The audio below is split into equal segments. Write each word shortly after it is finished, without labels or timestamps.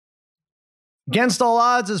Against All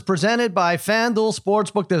Odds is presented by FanDuel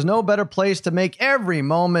Sportsbook. There's no better place to make every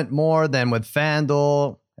moment more than with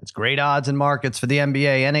FanDuel. It's great odds and markets for the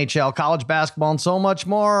NBA, NHL, college basketball, and so much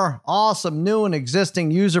more. Awesome new and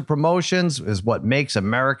existing user promotions is what makes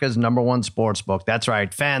America's #1 sportsbook. That's right,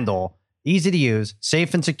 FanDuel. Easy to use,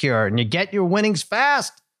 safe and secure, and you get your winnings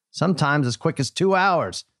fast, sometimes as quick as 2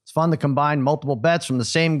 hours. It's fun to combine multiple bets from the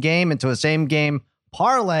same game into a same-game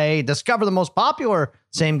parlay. Discover the most popular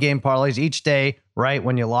same-game parlays each day right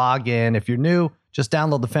when you log in. If you're new, just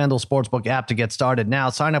download the FanDuel Sportsbook app to get started now.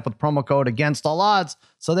 Sign up with promo code Against All Odds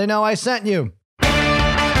so they know I sent you. All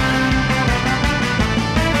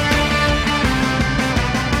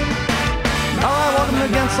right, welcome to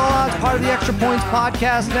Against All Odds, part of the Extra Points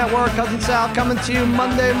Podcast Network. Cousin Sal coming to you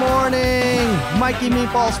Monday morning. Mikey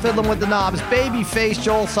Meatballs fiddling with the knobs. Babyface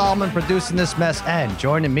Joel Solomon producing this mess. And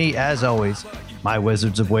joining me, as always, my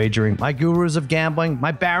wizards of wagering, my gurus of gambling,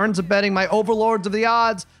 my barons of betting, my overlords of the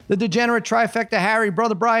odds, the degenerate trifecta, Harry,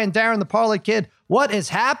 Brother Brian, Darren, the Parlay Kid. What is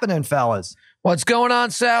happening, fellas? What's going on,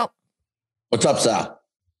 Sal? What's up, Sal?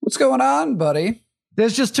 What's going on, buddy?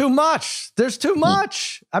 There's just too much. There's too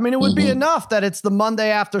much. I mean, it would be enough that it's the Monday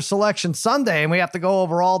after Selection Sunday and we have to go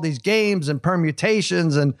over all these games and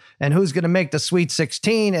permutations and who's going to make the Sweet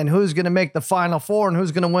 16 and who's going to make the Final Four and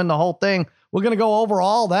who's going to win the whole thing. We're going to go over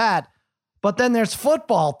all that. But then there's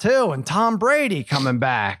football, too, and Tom Brady coming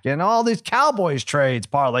back and all these Cowboys trades,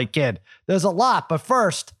 Parlay Kid. There's a lot. But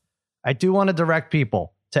first, I do want to direct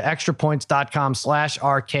people to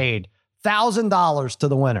extrapoints.com/arcade. $1,000 to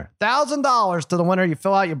the winner. $1,000 to the winner. You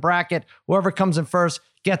fill out your bracket. Whoever comes in first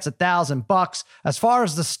gets $1,000. As far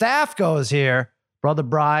as the staff goes here, Brother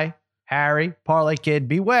Bry, Harry, Parlay Kid,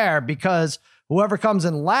 beware, because whoever comes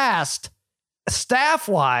in last,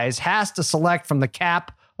 staff-wise, has to select from the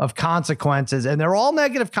cap of consequences, and they're all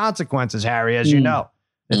negative consequences, Harry, as you know.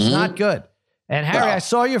 It's not good. And Harry, I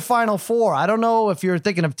saw your Final Four. I don't know if you're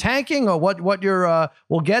thinking of tanking or what your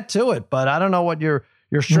we'll get to it, but I don't know what your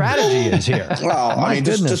strategy is here. Well, I mean,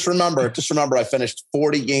 just remember, I finished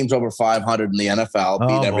 40 games over 500 in the NFL,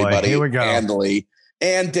 beat everybody handily,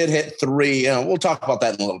 and did hit 3. We'll talk about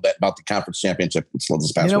that in a little bit about the conference championship this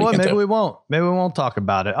past weekend. What? Maybe we won't. Maybe we won't talk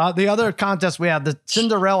about it. The other contest we have, the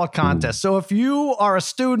Cinderella contest. So if you are a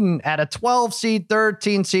student at a 12 seed,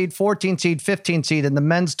 13 seed, 14 seed, 15 seed in the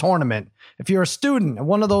men's tournament, if you're a student at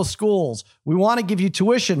one of those schools, we want to give you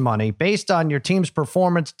tuition money based on your team's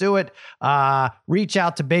performance. Do it. Reach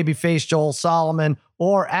out to Babyface Joel Solomon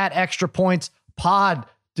or at Extra Points Pod.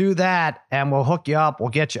 Do that, and we'll hook you up. We'll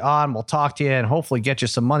get you on. We'll talk to you, and hopefully get you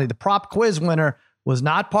some money. The prop quiz winner was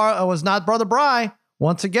not Brother Bry.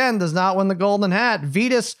 Once again, does not win the golden hat.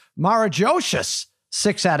 Vitas Marajocious,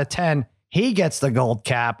 6 out of 10. He gets the gold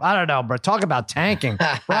cap. I don't know, bro. Talk about tanking.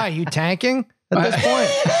 Bry, you tanking at this point?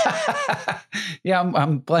 Yeah,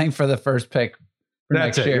 I'm playing for the first pick for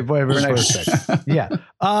next year. You're playing for the first pick. Yeah.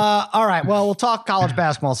 All right. Well, we'll talk college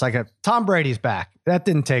basketball in a second. Tom Brady's back. That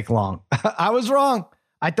didn't take long. I was wrong.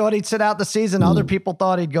 I thought he'd sit out the season. Other people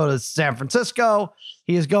thought he'd go to San Francisco.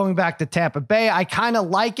 He is going back to Tampa Bay. I kind of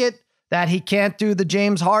like it that he can't do the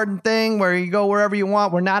James Harden thing where you go wherever you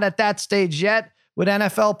want. We're not at that stage yet with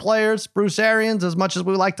NFL players. Bruce Arians, as much as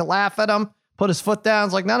we like to laugh at him, put his foot down.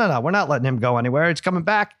 It's like, no. We're not letting him go anywhere. He's coming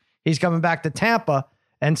back. He's coming back to Tampa.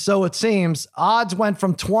 And so it seems odds went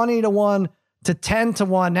from 20-1 to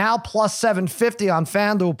 10-1, now plus 750 on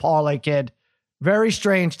FanDuel, Parlay Kid. Very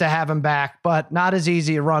strange to have him back, but not as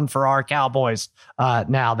easy a run for our Cowboys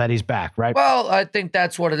now that he's back, right? Well, I think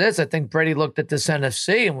that's what it is. I think Brady looked at this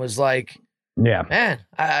NFC and was like, "Yeah, man,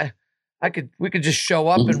 we could just show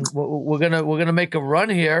up and we're gonna make a run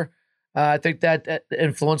here." I think that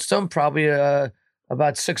influenced him. Probably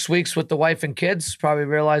about 6 weeks with the wife and kids. Probably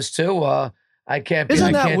realized too. I can't.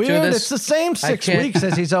 Isn't that can't weird? Do this. It's the same 6 weeks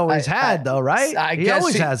as he's always had, though, right? He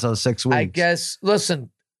always has those 6 weeks. I guess. Listen.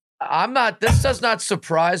 I'm not. This does not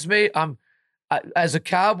surprise me. As a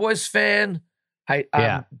Cowboys fan,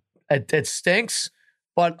 it stinks,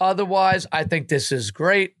 but otherwise, I think this is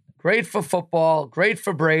great. Great for football. Great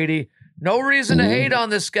for Brady. No reason to hate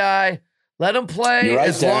on this guy. Let him play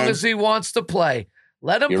as long as he wants to play.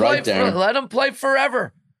 Let him play. Let him play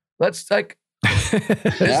forever. Let's like.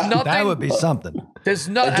 There's nothing. That would be something. There's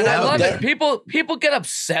nothing. And I love it. People get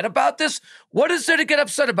upset about this. What is there to get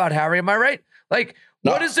upset about, Harry? Am I right? Like.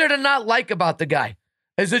 No. What is there to not like about the guy?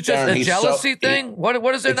 Is it just a jealousy thing? What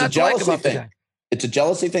is there not to like about the guy? It's a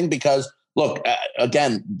jealousy thing because, look,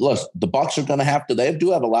 the Bucs are going to have to. They do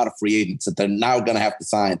have a lot of free agents that they're now going to have to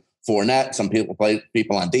sign. Fournette, some people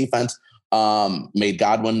on defense, made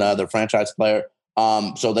Godwin their franchise player.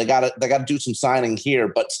 So they got to do some signing here.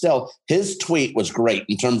 But still, his tweet was great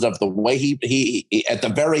in terms of the way he at the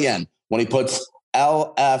very end when he puts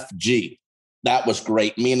LFG. That was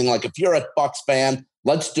great. Meaning, like, if you're a Bucks fan,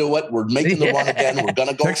 let's do it. We're making the run again. We're going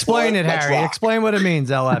to go. Explain it, Harry. Rock. Explain what it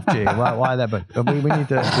means, LFG. Why that? But we need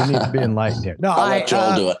to be enlightened here. No, I'll let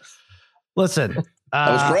Joel do it. Listen. That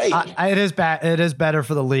was great. It is bad. It is better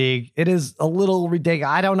for the league. It is a little ridiculous.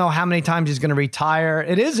 I don't know how many times he's going to retire.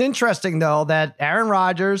 It is interesting, though, that Aaron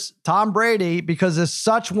Rodgers, Tom Brady, because there's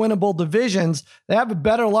such winnable divisions, they have a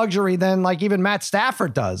better luxury than like even Matt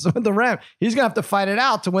Stafford does with the Rams. He's going to have to fight it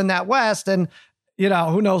out to win that West. And, you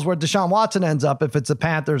know, who knows where Deshaun Watson ends up. If it's the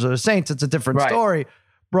Panthers or the Saints, it's a different story,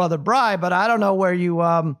 Brother Bry. But I don't know where you,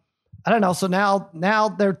 I don't know. So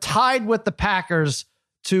now they're tied with the Packers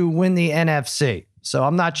to win the NFC. So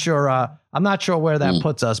I'm not sure where that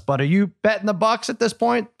puts us. But are you betting the Bucks at this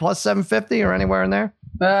point, plus 750 or anywhere in there?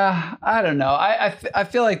 I don't know. I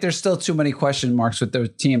feel like there's still too many question marks with their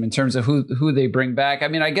team in terms of who they bring back. I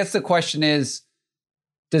mean, I guess the question is,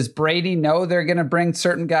 does Brady know they're going to bring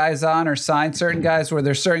certain guys on or sign certain guys? Where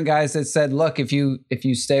there's certain guys that said, "Look, if you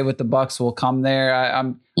stay with the Bucks, we'll come there."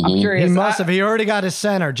 I'm curious. He must have. He already got his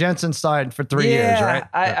center. Jensen started for 3 years, right?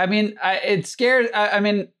 I mean, it scared. I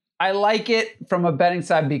mean. I like it from a betting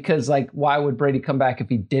side because, like, why would Brady come back if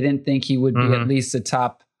he didn't think he would be at least a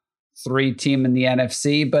top 3 team in the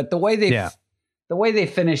NFC? But the way they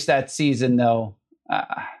finished that season, though,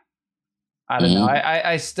 I don't know.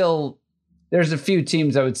 I still there's a few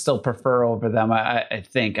teams I would still prefer over them. I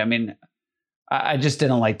think. I mean, I just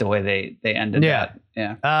didn't like the way they ended. Yeah.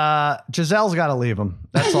 Gisele's got to leave him.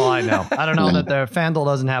 That's all I know. I don't know that the FanDuel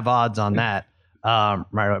doesn't have odds on that.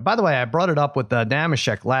 Right. By the way, I brought it up with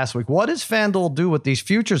Damashek last week. What does FanDuel do with these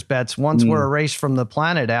futures bets once we're erased from the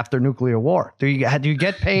planet after nuclear war? Do you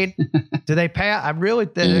get paid? Do they pay?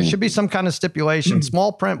 There should be some kind of stipulation,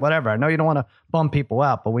 small print, whatever. I know you don't want to bum people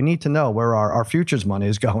out, but we need to know where our futures money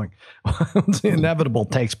is going. The inevitable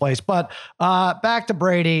takes place. But back to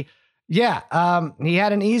Brady. Yeah, he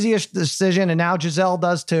had an easiest decision, and now Gisele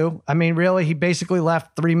does too. I mean, really, he basically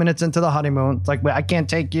left 3 minutes into the honeymoon. It's like, I can't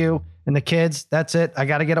take you and the kids. That's it. I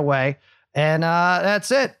got to get away. And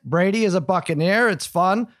that's it. Brady is a Buccaneer. It's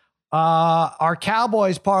fun. Our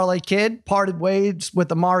Cowboys parlay kid parted ways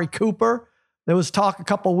with Amari Cooper. There was talk a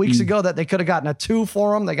couple of weeks ago that they could have gotten a 2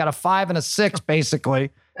 for him. They got a 5 and a 6 basically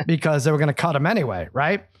because they were going to cut him anyway,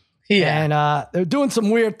 right? Yeah. And they're doing some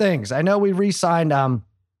weird things. I know we re-signed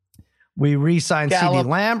CeeDee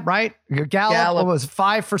Lamb, right? Gallup was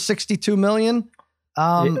 5 for $62 million.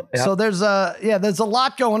 So there's a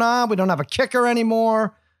lot going on. We don't have a kicker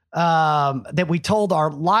anymore. That we told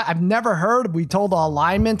I've never heard. We told our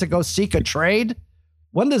linemen to go seek a trade.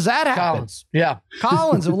 When does that happen? Collins. Yeah.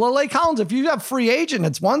 Collins. Lele Collins. If you have free agent,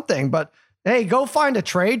 it's one thing, but hey, go find a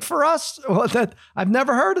trade for us. I've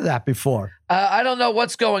never heard of that before. I don't know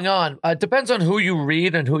what's going on. It depends on who you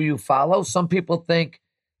read and who you follow. Some people think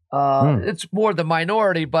it's more the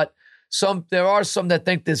minority, but there are some that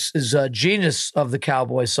think this is a genius of the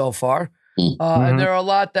Cowboys so far. And there are a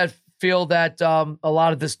lot that feel that a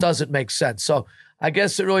lot of this doesn't make sense. So I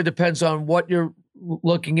guess it really depends on what you're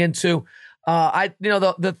looking into.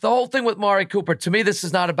 The whole thing with Amari Cooper, to me, this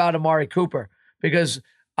is not about Amari Cooper because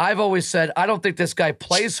I've always said, I don't think this guy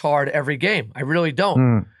plays hard every game. I really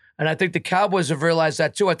don't. And I think the Cowboys have realized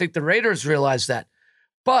that too. I think the Raiders realized that.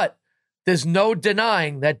 But there's no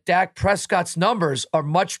denying that Dak Prescott's numbers are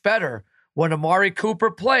much better when Amari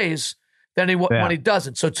Cooper plays than when he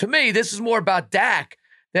doesn't. So to me, this is more about Dak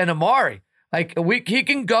than Amari. Like he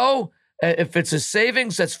can go if it's a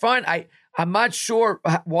savings, that's fine. I'm not sure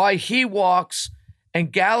why he walks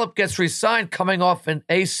and Gallup gets re-signed coming off an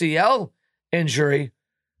ACL injury.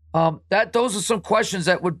 Those are some questions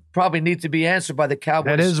that would probably need to be answered by the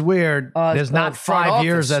Cowboys. That is weird. There's not 5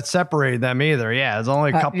 years that separate them either. Yeah, it's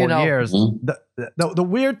only a couple of years. The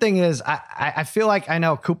weird thing is, I feel like I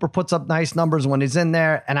know Cooper puts up nice numbers when he's in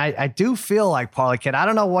there, and I do feel like, Parlay Kid, I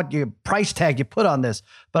don't know what price tag you put on this,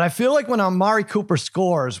 but I feel like when Amari Cooper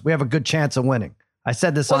scores, we have a good chance of winning. I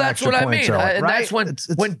said this on Extra Points earlier, right? And that's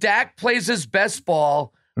when Dak plays his best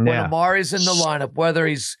ball, when Amari's in the lineup, whether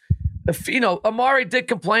he's Amari did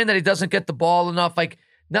complain that he doesn't get the ball enough. Like,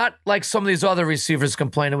 not like some of these other receivers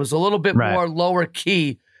complain. It was a little bit more lower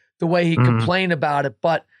key the way he complained about it.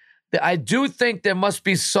 But I do think there must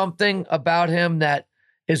be something about him that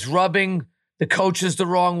is rubbing the coaches the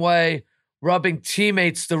wrong way, rubbing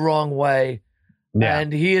teammates the wrong way. Yeah.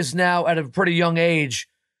 And he is now at a pretty young age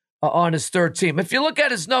on his third team. If you look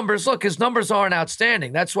at his numbers, his numbers aren't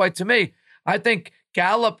outstanding. That's why, to me, I think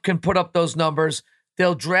Gallup can put up those numbers.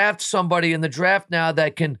 They'll draft somebody in the draft now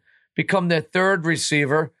that can become their third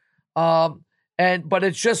receiver. But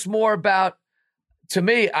it's just more about, to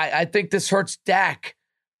me, I think this hurts Dak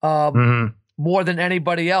more than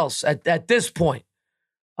anybody else at this point.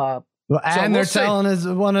 And they're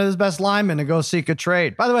telling one of his best linemen to go seek a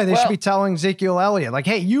trade. By the way, they should be telling Ezekiel Elliott, like,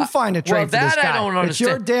 hey, you find a trade for this guy. I don't understand. It's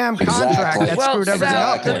your damn contract that screwed everything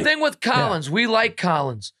up. The thing with Collins, we like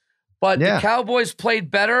Collins, but the Cowboys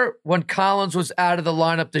played better when Collins was out of the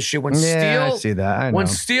lineup this year. When I see that. When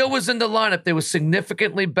Steele was in the lineup, they were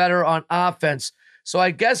significantly better on offense. So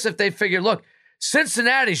I guess if they figure, look,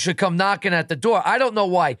 Cincinnati should come knocking at the door. I don't know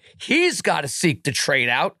why he's got to seek the trade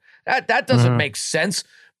out. That doesn't make sense.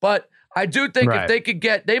 But I do think if they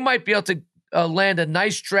could they might be able to land a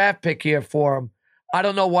nice draft pick here for him. I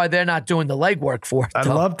don't know why they're not doing the legwork for it. I'd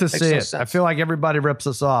love to see it. I feel like everybody rips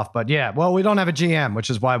us off, but we don't have a GM, which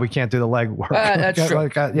is why we can't do the legwork. That's true.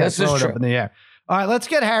 This is true. Up in the air. All right, let's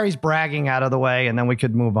get Harry's bragging out of the way, and then we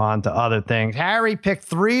could move on to other things. Harry picked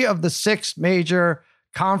 3 of the 6 major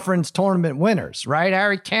conference tournament winners, right?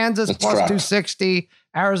 Harry, Kansas That's plus correct. 260,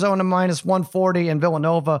 Arizona minus 140, and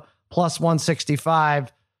Villanova plus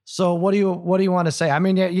 165. So what do you want to say? I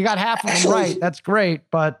mean, you got half of them right. That's great,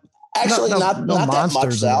 but actually not that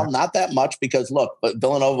much, Sal. There. Not that much because look, but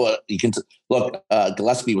Villanova, you can look.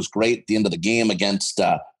 Gillespie was great at the end of the game against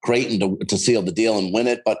Creighton to seal the deal and win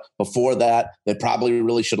it. But before that, they probably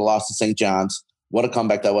really should have lost to St. John's. What a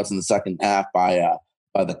comeback that was in the second half by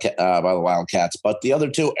the Wildcats. But the other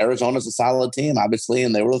 2, Arizona's a solid team, obviously,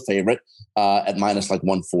 and they were the favorite at minus like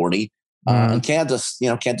 140. And Kansas,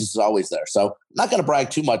 Kansas is always there. So I'm not going to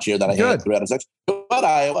brag too much here that I had 3 out of 6. But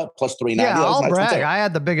Iowa plus 390. Yeah, I'll brag. I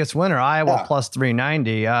had the biggest winner, Iowa plus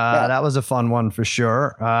 390. That was a fun one for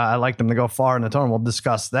sure. I like them to go far in the tournament. We'll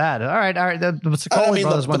discuss that. All right. The Sicoli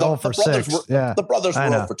brothers went 0 for 6. The brothers were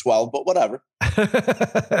 0 for 12, but whatever.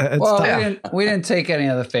 We didn't take any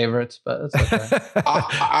of the favorites, but it's okay.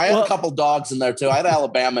 I had a couple dogs in there too. I had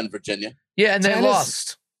Alabama and Virginia. Yeah, and they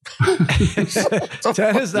lost. Tennis, that's what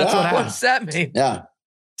happened. What's that mean? Yeah.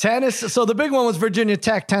 Tennis. So the big one was Virginia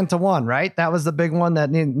Tech 10-1, right? That was the big one that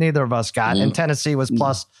neither of us got. And Tennessee was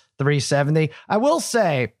plus 370. I will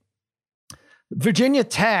say Virginia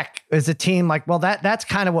Tech is a team that's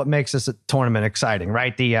kind of what makes this a tournament exciting,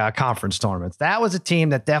 right? The conference tournaments. That was a team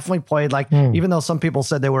that definitely played even though some people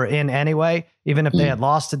said they were in anyway, even if they had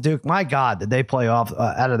lost to Duke, my God, did they play off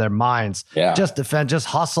out of their minds? Yeah. Just defend, just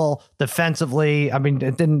hustle defensively. I mean,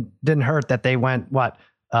 it didn't hurt that they went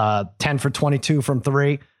 10 for 22 from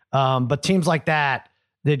 3. But teams like that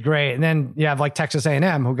did great. And then you have like Texas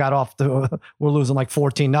A&M who got off we're losing like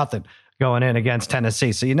 14-0 going in against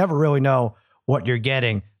Tennessee. So you never really know what you're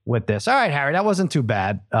getting with this. All right, Harry, that wasn't too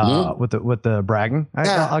bad with the bragging.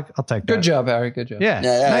 I'll take that. Good job, Harry. Good job. Yeah.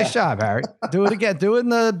 Nice job, Harry. Do it again. Do it in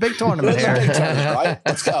the big tournament, Harry. Right?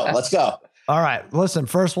 Let's go. All right. Listen,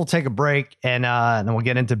 first we'll take a break and then we'll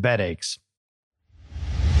get into bed aches.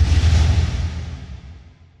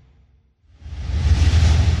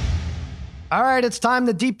 All right, it's time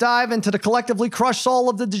to deep dive into the collectively crushed soul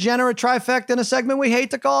of the degenerate trifecta in a segment we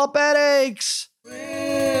hate to call Bed Aches.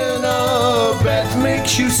 When a bet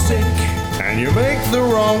makes you sick and you make the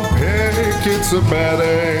wrong pick, it's a bad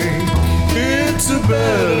ache. It's a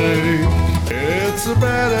bad ache. It's a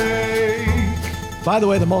bad ache. By the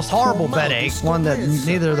way, the most horrible bed ache, one that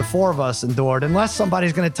neither of the 4 of us endured, unless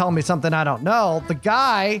somebody's going to tell me something I don't know, the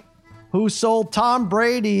guy who sold Tom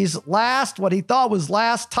Brady's what he thought was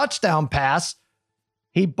last touchdown pass.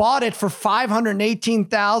 He bought it for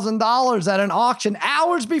 $518,000 at an auction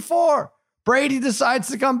hours before Brady decides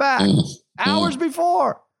to come back. Hours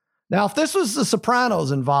before. Now, if this was the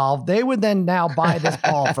Sopranos involved, they would then now buy this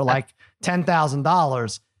ball for like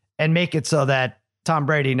 $10,000 and make it so that Tom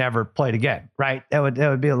Brady never played again, right? It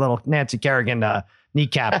would be a little Nancy Kerrigan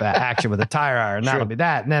kneecap action with a tire iron. That'll be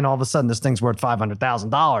that. And then all of a sudden, this thing's worth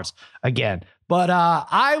 $500,000 again. But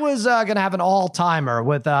I was going to have an all-timer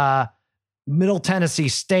with Middle Tennessee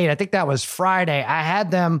State. I think that was Friday. I had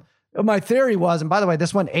them. My theory was, and by the way,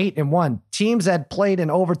 this went 8-1. Teams that played in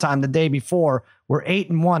overtime the day before were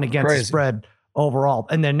 8-1 against the spread overall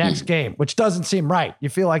in their next game, which doesn't seem right. You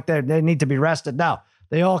feel like they need to be rested. No,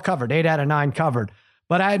 they all covered. 8 out of 9 covered.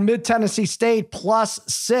 But I had Mid Tennessee State plus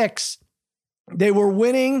 6. They were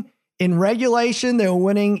winning in regulation. They were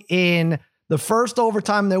winning in the first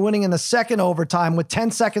overtime. They're winning in the second overtime with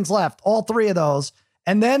 10 seconds left. All 3 of those.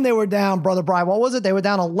 And then they were down, Brother Brian. What was it? They were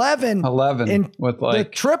down 11 in with the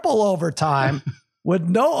triple overtime with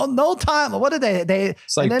no time. What did they?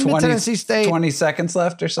 It's like and then 20, Tennessee State, 20 seconds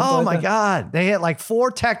left or something. Oh my God. They hit like 4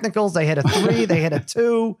 technicals. They hit a 3, they hit a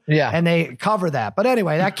 2. Yeah. And they cover that. But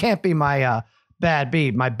anyway, that can't be my bad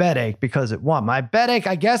beat. My bet ache because it won. My bet ache,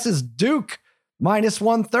 I guess, is Duke minus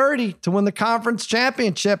 130 to win the conference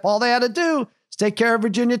championship. All they had to do is take care of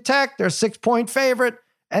Virginia Tech. They're a 6-point favorite,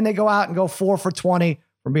 and they go out and go 4 for 20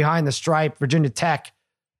 from behind the stripe. Virginia Tech,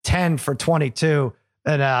 10 for 22,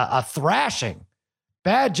 and a thrashing.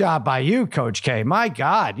 Bad job by you, Coach K. My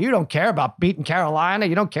God, you don't care about beating Carolina.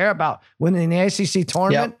 You don't care about winning the ACC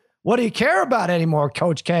tournament. Yep. What do you care about anymore,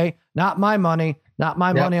 Coach K? Not my money. Not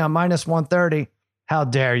my money on minus 130. How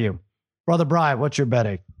dare you? Brother Brian, what's your bet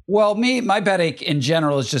ache? Well, my bet ache in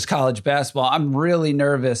general is just college basketball. I'm really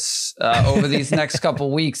nervous over these next couple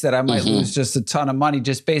of weeks that I might lose just a ton of money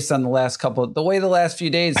just based on the way the last few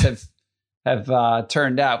days have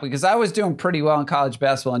turned out, because I was doing pretty well in college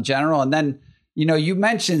basketball in general. And then, you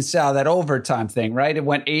mentioned, Sal, that overtime thing, right? It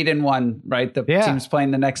went 8-1, right? The team's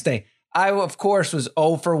playing the next day. I, of course, was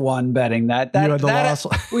 0 for 1 betting that.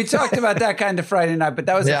 We talked about that kind of Friday night, but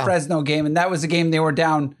that was a Fresno game, and that was a game they were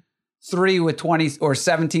down 3 with 20 or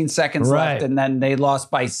 17 seconds left, and then they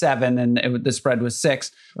lost by 7, and the spread was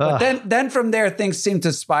 6. But then from there, things seemed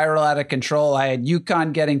to spiral out of control. I had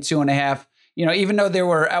UConn getting 2.5. Even though they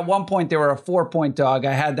were at one point they were a 4-point dog,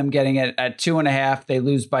 I had them getting it at 2.5. They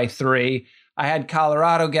lose by 3. I had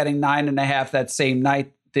Colorado getting 9.5 that same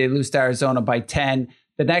night. They lose to Arizona by 10.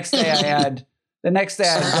 The next day I had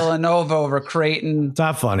Villanova over Creighton. It's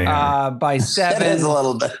not funny. By 7. It is a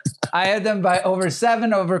little bit. I had them by over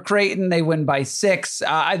 7 over Creighton. They win by 6.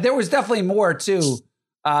 There was definitely more too.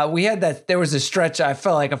 There was a stretch. I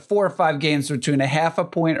felt like 4 or 5 games between a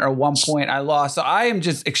 0.5 point or 1 point I lost. So I am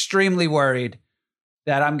just extremely worried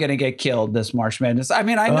that I'm going to get killed this March Madness. I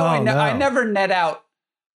mean, I never net out.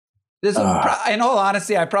 In all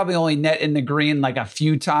honesty, I probably only net in the green like a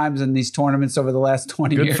few times in these tournaments over the last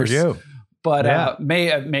 20 years. Good for you. But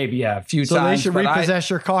maybe a few times. So they should repossess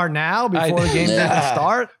your car now before the game even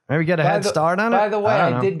start? Maybe get a head start on it? By the way,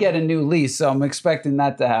 I did get a new lease, so I'm expecting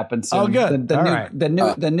that to happen soon. Oh, good.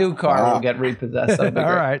 The new car will get repossessed. All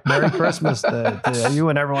right. Merry Christmas to you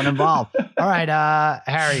and everyone involved. All right,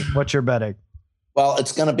 Harry, what's your betting? Well,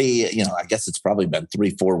 it's going to be, I guess it's probably been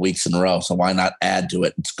 3-4 weeks in a row, so why not add to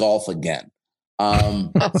it? It's golf again.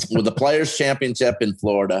 With the Players Championship in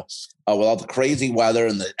Florida, with all the crazy weather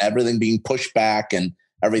and everything being pushed back and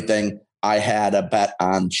everything, I had a bet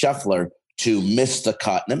on Scheffler to miss the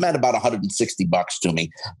cut, and it meant about $160 to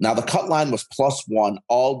me. Now, the cut line was +1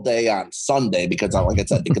 all day on Sunday because, like I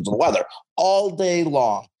said, because of the weather, all day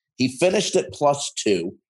long. He finished at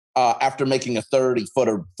 +2 after making a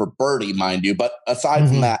 30-footer for birdie, mind you. But aside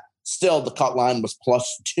from that, still the cut line was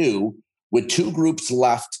 +2 with 2 groups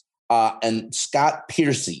left. And Scott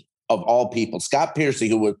Piercy, of all people, Scott Piercy,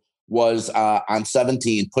 who was on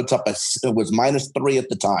 17, puts up it was -3 at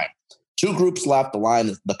the time. 2 groups left.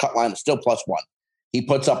 The cut line is still +1. He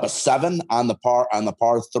puts up a 7 on the par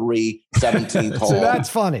 3 17th hole. So that's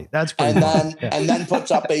funny. That's pretty funny. And then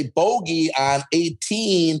puts up a bogey on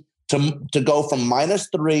 18 to go from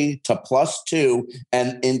 -3 to +2.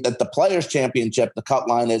 And at the Players Championship, the cut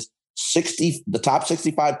line is 60. The top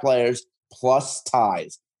 65 players plus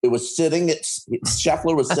ties. It was sitting at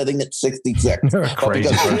Scheffler was sitting at 66. But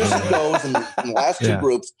because Piercy goes in the last 2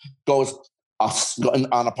 groups, goes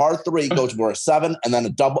on a par 3, goes for a 7 and then a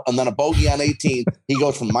double and then a bogey on 18. He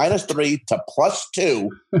goes from -3 to +2.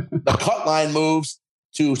 The cut line moves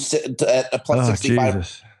to at +65.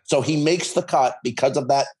 Jesus. So he makes the cut because of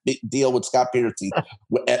that deal with Scott Piercy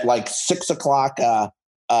at like 6 o'clock,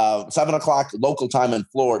 7 o'clock local time in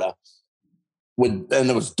Florida. And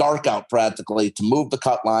it was dark out practically to move the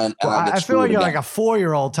cut line. And I feel like you're like a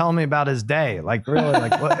 4-year-old telling me about his day. Like really,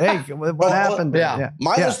 like what happened?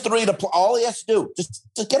 -3 to all he has to do just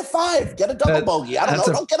get a 5, get a double bogey. I don't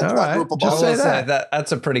know. Don't get a quadruple bogey. Just say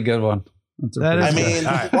that's a pretty good one.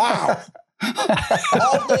 Wow.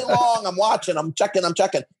 All day long, I'm watching. I'm checking.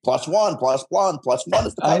 +1, +1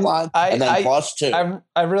 is the cut line, and then +2.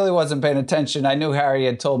 I really wasn't paying attention. I knew Harry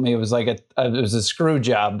had told me it was like it was a screw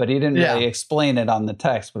job, but he didn't really explain it on the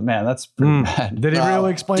text. But man, that's pretty bad. Did he really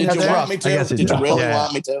explain that? Did you want me to? Did you really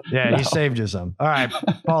want me to? Yeah, he saved you some. All right,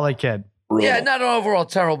 Paulie Kid. Yeah, not an overall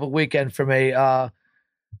terrible weekend for me.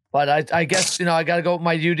 But I guess I got to go with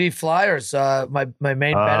my UD Flyers. My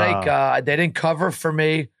main bet. They didn't cover for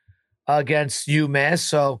me against UMass,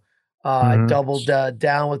 so I doubled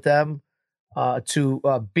down with them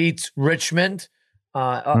to beat Richmond.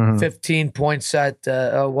 15 points at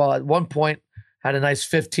one point had a nice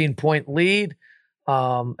 15-point lead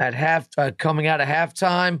coming out of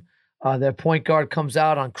halftime. Their point guard comes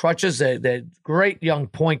out on crutches. They're great young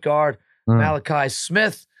point guard Malachi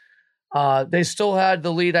Smith. They still had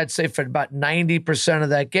the lead, I'd say, for about 90% of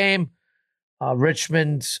that game.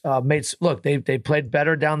 Richmond they played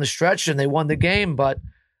better down the stretch and they won the game, but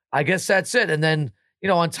I guess that's it. And then,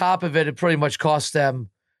 on top of it, it pretty much cost them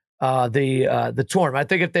the tournament. I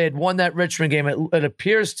think if they had won that Richmond game, it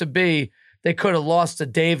appears to be they could have lost to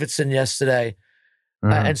Davidson yesterday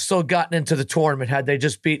and still gotten into the tournament had they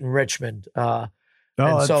just beaten Richmond. Sure.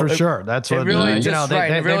 That's what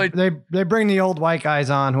they bring the old white guys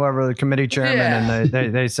on, whoever the committee chairman, and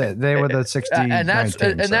they say they were the 60. And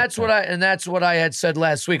that's what I had said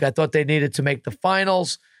last week. I thought they needed to make the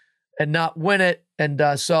finals and not win it, and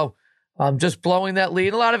so just blowing that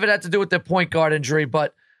lead. A lot of it had to do with their point guard injury,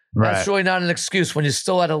 but that's really not an excuse when you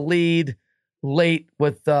still had a lead late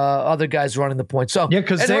with other guys running the point. So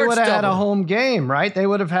because they would have had a home game, right? They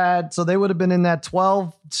would have had, so they would have been in that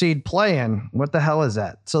 12 seed play-in. What the hell is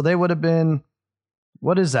that? So they would have been,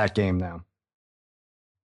 what is that game now?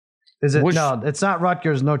 Is it no? It's not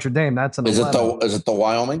Rutgers Notre Dame. That's an. Is it the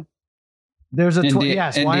Wyoming? There's a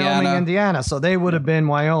Wyoming, Indiana. So they would have been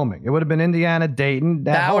Wyoming. It would have been Indiana, Dayton.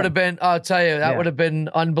 That would have been. I'll tell you, that would have been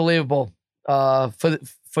unbelievable for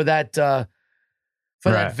that. For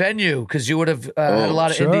that venue, because you would have had a lot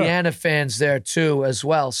of Indiana fans there too, as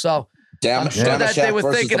well. So I'm sure that they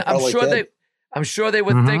were thinking. I'm sure they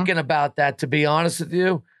were thinking about that. To be honest with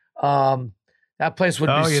you, that place would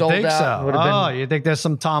be sold out. So. You think there's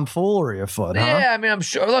some tomfoolery afoot? Yeah, I mean, I'm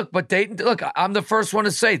sure. Look, but Dayton. Look, I'm the first one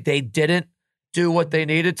to say they didn't do what they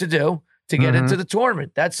needed to do to get into the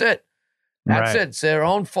tournament. That's it. That's it. It's their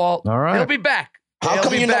own fault. All right, they'll be back. How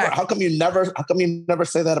come you never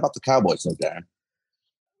say that about the Cowboys, though, Darren?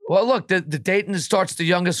 Well, look, the Dayton starts the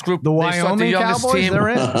youngest group. The Wyoming Cowboys, team. They're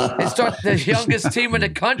in. They start the youngest team in the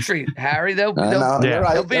country, Harry. They'll be all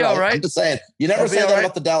right. I'm just saying. You never say that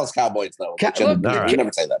about the Dallas Cowboys, though. You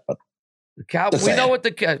never say that. But we know what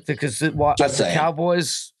the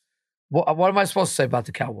Cowboys. What am I supposed to say about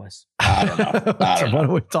the Cowboys? I don't know. What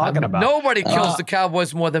are we talking about? Nobody kills the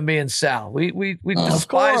Cowboys more than me and Sal. We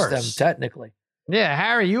despise them technically. Yeah,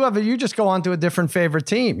 Harry, you just go on to a different favorite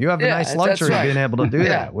team. You have a nice luxury of being able to do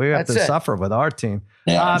that. We have to suffer with our team.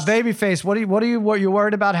 Yeah. Babyface, what are you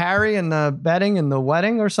worried about, Harry, and the betting and the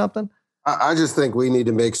wedding or something? I just think we need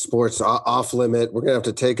to make sports off limit. We're gonna have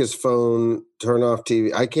to take his phone, turn off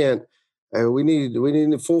TV. I can't. We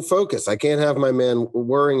need full focus. I can't have my man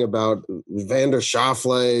worrying about Vander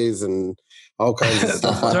Schauffele's and all kinds of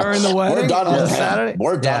stuff during the wedding. We're done with Saturday.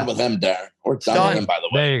 We're done with him, Darren. We're done with him, by the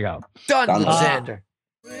way. There you go. Done with Xander.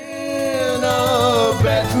 When a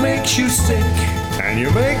bet makes you sick and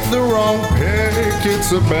you make the wrong pick,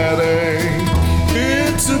 it's a bad ache.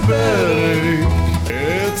 It's a bad ache.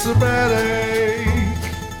 It's a bad ache.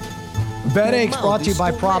 BetAches brought to you by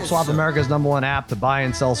PropSwap, America's #1 app to buy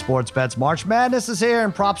and sell sports bets. March Madness is here,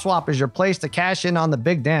 and PropSwap is your place to cash in on the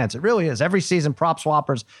big dance. It really is. Every season,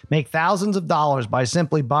 PropSwappers make thousands of dollars by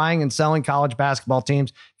simply buying and selling college basketball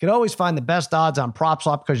teams. You can always find the best odds on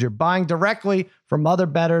PropSwap because you're buying directly from other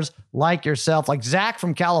bettors like yourself, like Zach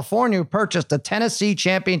from California, who purchased a Tennessee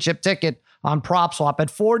championship ticket on PropSwap at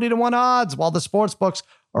 40-1 odds, while the sportsbooks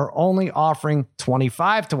are only offering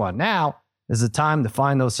 25-1. Now is the time to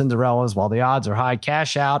find those Cinderellas while the odds are high.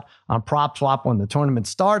 Cash out on PropSwap when the tournament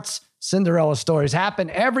starts. Cinderella stories happen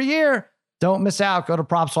every year. Don't miss out. Go to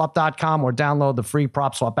PropSwap.com or download the free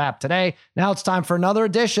PropSwap app today. Now it's time for another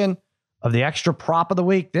edition of the Extra Prop of the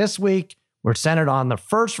Week. This week, we're centered on the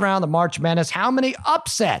first round of March Madness. How many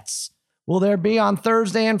upsets will there be on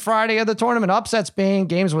Thursday and Friday of the tournament? Upsets being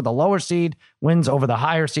games with a lower seed wins over the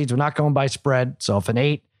higher seeds. We're not going by spread. So if an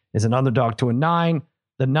 8 is an underdog to a 9,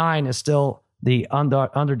 the 9 is still the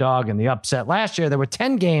underdog and the upset. Last year, there were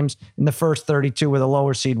 10 games in the first 32 with a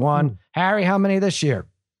lower seed won. Harry, how many this year?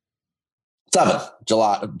 7.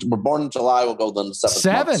 July. We're born in July. We'll go then the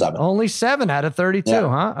 7th. 7. Only 7 out of 32,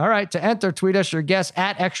 huh? All right. To enter, tweet us your guess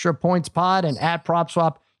at Extra Points Pod and at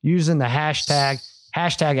PropSwap using the hashtag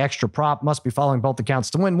Extra Prop. Must be following both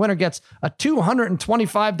accounts to win. Winner gets a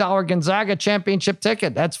 $225 Gonzaga championship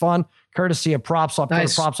ticket. That's fun. Courtesy of PropSwap.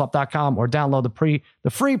 Nice. Go to PropSwap.com or download the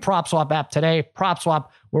free PropSwap app today. PropSwap,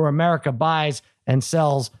 where America buys and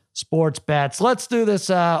sells sports bets. Let's do this.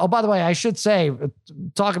 By the way, I should say,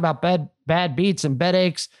 talk about bad beats and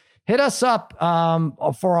BetAches. Hit us up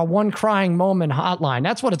for a one crying moment hotline.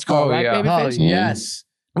 That's what it's called, right, Babyface? Oh, yes.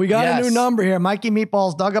 We got a new number here. Mikey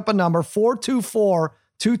Meatballs dug up a number,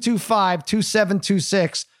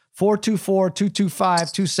 424-225-2726.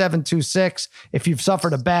 424-225-2726. If you've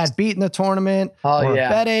suffered a bad beat in the tournament or a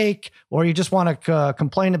BetAche, or you just want to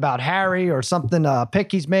complain about Harry or something,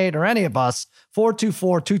 pick he's made, or any of us,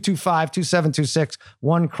 424-225-2726.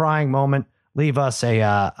 One crying moment. Leave us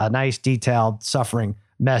a nice detailed suffering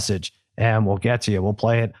message and we'll get to you. We'll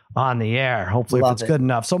play it on the air. Hopefully, if it's good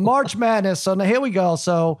enough. So March Madness. So now here we go.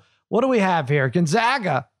 So what do we have here?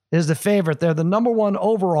 Gonzaga is the favorite. They're the number 1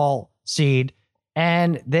 overall seed,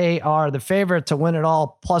 and they are the favorite to win it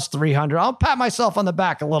all, plus 300. I'll pat myself on the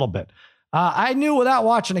back a little bit. I knew without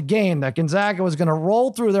watching a game that Gonzaga was going to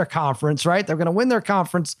roll through their conference, right? They're going to win their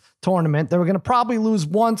conference tournament. They were going to probably lose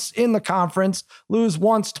once in the conference, lose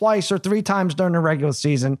once, twice, or 3 times during the regular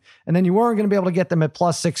season. And then you weren't going to be able to get them at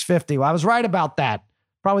plus 650. Well, I was right about that.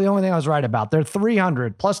 Probably the only thing I was right about. They're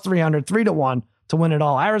 300, plus 300, 3-1 to win it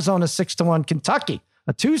all. Arizona 6-1. Kentucky,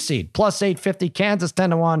 a 2 seed, plus 850. Kansas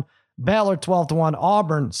 10-1. Baylor 12-1.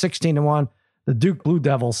 Auburn 16-1. The Duke Blue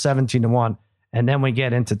Devils 17-1. And then we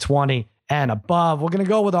get into 20 and above. We're going to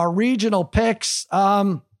go with our regional picks.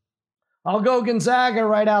 I'll go Gonzaga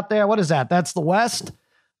right out there. What is that? That's the West.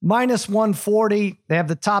 Minus 140. They have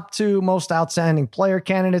the top 2 most outstanding player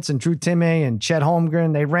candidates in Drew Timme and Chet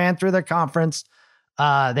Holmgren. They ran through their conference.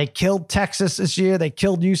 They killed Texas this year. They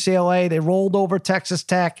killed UCLA. They rolled over Texas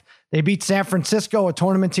Tech. They beat San Francisco, a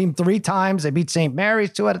tournament team, 3 times. They beat St.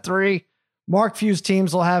 Mary's 2 out of 3. Mark Few's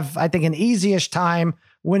teams will have, I think, an easy-ish time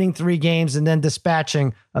winning 3 games and then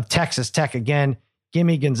dispatching of Texas Tech again. Give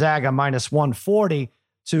me Gonzaga minus 140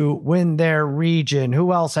 to win their region.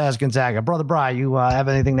 Who else has Gonzaga? Brother Bry, you have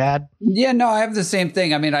anything to add? Yeah, no, I have the same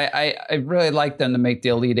thing. I mean, I really like them to make the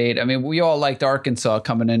Elite Eight. I mean, we all liked Arkansas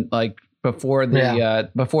coming in like before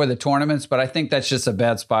the tournaments, but I think that's just a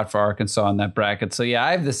bad spot for Arkansas in that bracket. So yeah,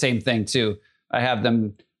 I have the same thing too. I have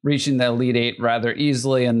them reaching the Elite Eight rather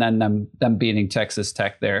easily, and then them beating Texas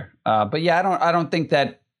Tech there. But yeah, I don't think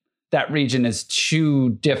that region is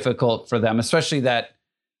too difficult for them, especially that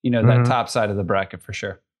top side of the bracket for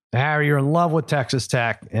sure. Harry, you're in love with Texas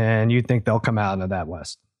Tech, and you think they'll come out into that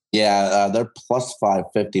West. Yeah, they're plus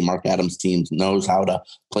 550. Mark Adams' team knows how to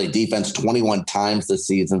play defense. 21 times this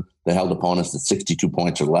season, they held opponents to 62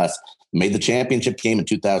 points or less. Made the championship game in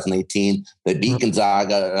 2018. They beat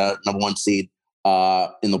Gonzaga, number 1 seed,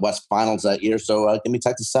 in the West Finals that year. So give me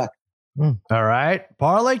Texas Tech. All right.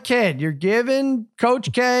 Parlay Kid, you're giving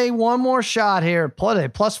Coach K one more shot here.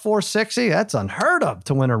 Plus 460. That's unheard of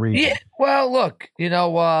to win a region. Yeah. Well, look, I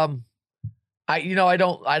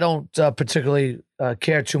don't particularly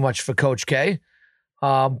care too much for Coach K.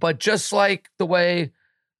 But just like the way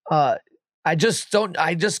I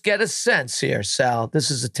just get a sense here, Sal.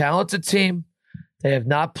 This is a talented team. They have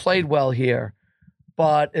not played well here.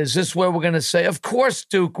 But is this where we're going to say, of course,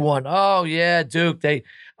 Duke won? Oh, yeah, Duke.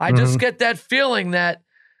 I just get that feeling that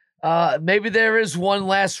maybe there is one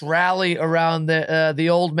last rally around the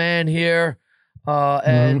old man here,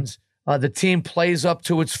 and the team plays up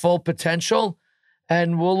to its full potential,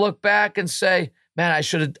 and we'll look back and say, man, I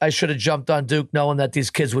should have jumped on Duke knowing that these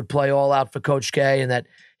kids would play all out for Coach K and that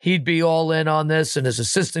he'd be all in on this and his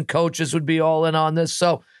assistant coaches would be all in on this.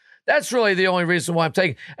 So that's really the only reason why I'm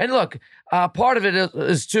taking. And look, part of it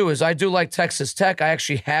is I do like Texas Tech. I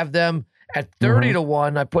actually have them at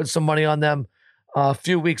 30-1. I put some money on them a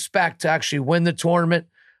few weeks back to actually win the tournament.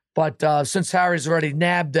 But since Harry's already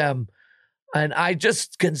nabbed them, and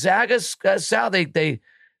Gonzaga's, Sal, they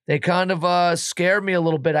kind of scare me a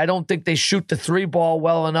little bit. I don't think they shoot the 3 ball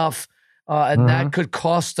well enough, and that could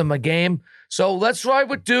cost them a game. So let's ride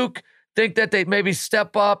with Duke. Think that they maybe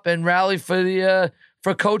step up and rally for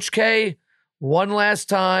Coach K one last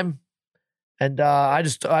time. And I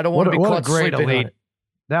don't want to be caught sleeping on it.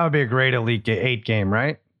 That would be a great Elite 8 game,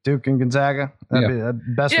 right? Duke and Gonzaga. That'd be the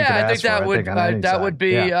best. Yeah, I think that would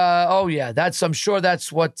be. Yeah. I'm sure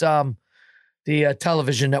that's what the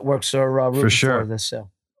television networks are rooting for this. So.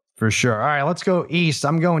 For sure. All right, let's go East.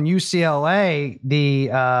 I'm going UCLA.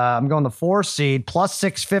 I'm going the 4 seed plus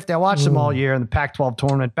 650. I watched them all year in the Pac-12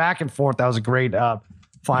 tournament, back and forth. That was a great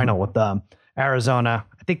final with Arizona.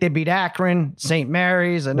 I think they beat Akron, St.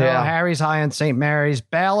 Mary's. I know Harry's high on St. Mary's.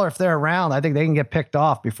 Baylor, if they're around, I think they can get picked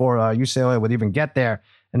off before UCLA would even get there.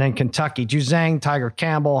 And then Kentucky, Juzang, Tiger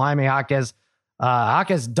Campbell, Jaime Jaquez.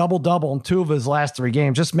 Jaquez double-double in 2 of his last 3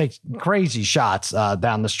 games. Just makes crazy shots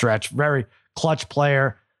down the stretch. Very clutch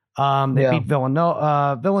player. They beat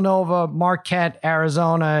Villanova, Marquette,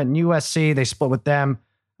 Arizona, and USC. They split with them.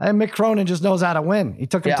 And Mick Cronin just knows how to win. He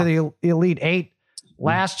took them to the Elite 8.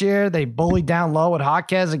 Last year, they bullied down low at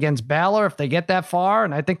Jaquez against Baylor if they get that far.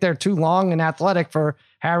 And I think they're too long and athletic for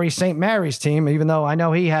Harry St. Mary's team, even though I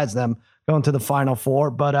know he has them going to the Final Four.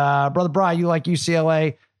 But Brother Bry, you like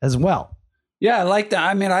UCLA as well. Yeah, I like that.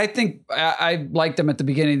 I mean, I think I liked them at the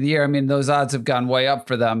beginning of the year. I mean, those odds have gone way up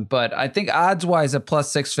for them, but I think odds-wise at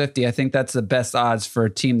plus 650, I think that's the best odds for a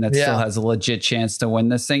team that still has a legit chance to win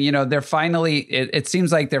this thing. You know, they're finally, it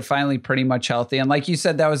seems like they're finally pretty much healthy. And like you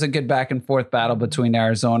said, that was a good back and forth battle between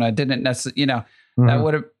Arizona. It didn't necessarily, you know, that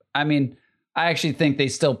would have, I mean, I actually think they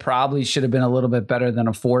still probably should have been a little bit better than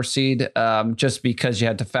a 4 seed, just because you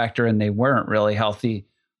had to factor in they weren't really healthy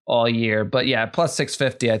all year. But yeah, plus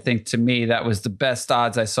 650, I think to me, that was the best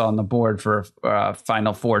odds I saw on the board for a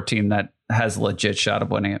Final Four team that has a legit shot of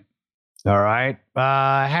winning it. All right.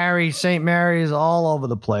 Harry, St. Mary's all over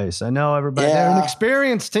the place. I know everybody, they're an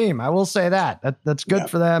experienced team. I will say that's good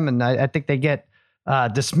for them. And I think they get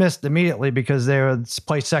dismissed immediately because they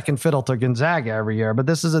play second fiddle to Gonzaga every year. But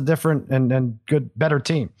this is a different and good, better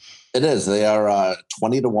team. It is. They are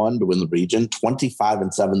 20-1 to win the region,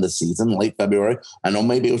 25-7 this season, late February. I know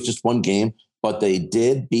maybe it was just one game, but they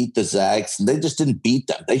did beat the Zags. And they just didn't beat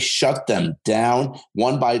them. They shut them down,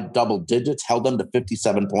 won by double digits, held them to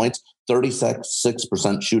 57 points,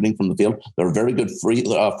 36% shooting from the field. They're a very good free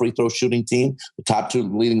throw shooting team. The top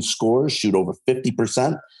 2 leading scorers shoot over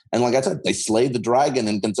 50%. And like I said, they slayed the Dragon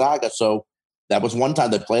in Gonzaga. So that was one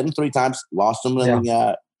time. They played them 3 times, lost them in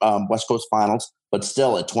the West Coast Finals. But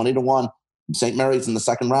still, at 20-1, St. Mary's in the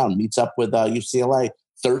second round meets up with UCLA.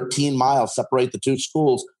 13 miles separate the 2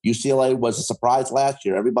 schools. UCLA was a surprise last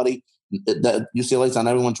year. UCLA's on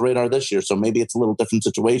everyone's radar this year, so maybe it's a little different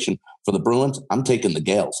situation. For the Bruins, I'm taking the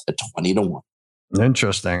Gales at 20-1.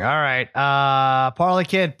 Interesting. All right. Parlay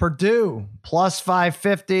Kid, Purdue, plus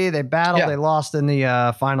 550. They battled. They lost in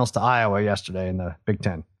the finals to Iowa yesterday in the Big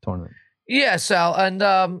Ten tournament. Yeah, Sal. And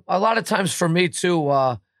a lot of times for me, too,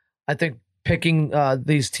 I think picking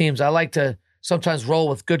these teams, I like to sometimes roll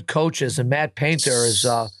with good coaches, and Matt Painter is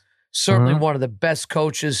certainly one of the best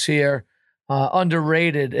coaches here.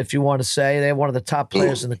 Underrated, if you want to say. They're one of the top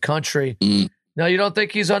players in the country. No, you don't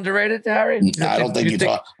think he's underrated, Harry? I don't think he's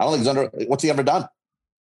underrated. What's he ever done?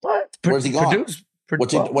 What? Where's he gone?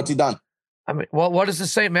 What's he done? I mean, well, what has the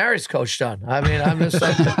St. Mary's coach done? I mean, I'm just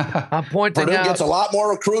I'm pointing Purdue out. gets a lot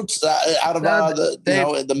more recruits out of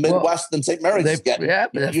the Midwest than St. Mary's is getting. Yeah,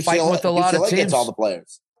 they're fighting with a lot of teams. Gets all the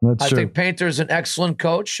players. That's true. I think Painter's an excellent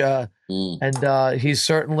coach, and he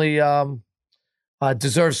certainly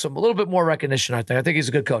deserves a little bit more recognition, I think. I think he's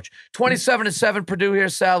a good coach. 27-7 Purdue here,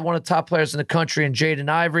 Sal, one of the top players in the country, and Jaden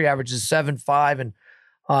Ivory averages 7, 5, and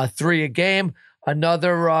 3 a game.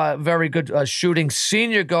 Another very good shooting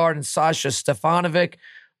senior guard in Sasha Stefanovic,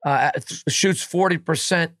 shoots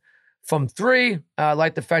 40% from 3. I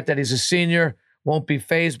like the fact that he's a senior, won't be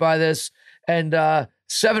fazed by this. And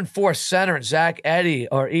 7'4" center, Zach Edey,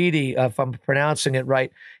 if I'm pronouncing it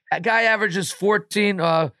right. That guy averages 14,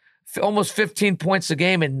 almost 15 points a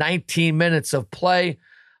game in 19 minutes of play.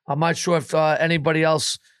 I'm not sure if anybody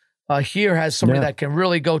else here has somebody that can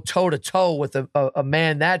really go toe-to-toe with a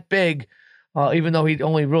man that big, even though he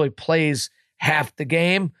only really plays half the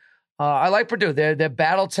game. I like Purdue. They're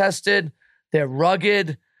battle-tested, they're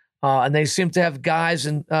rugged, and they seem to have guys,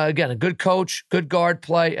 and again, a good coach, good guard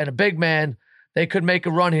play, and a big man. They could make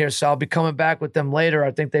a run here, so I'll be coming back with them later.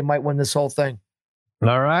 I think they might win this whole thing.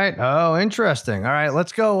 All right. Oh, interesting. All right,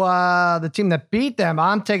 let's go. The team that beat them,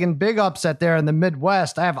 I'm taking big upset there in the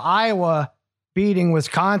Midwest. I have Iowa beating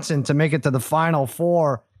Wisconsin to make it to the Final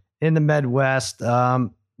Four in the Midwest. They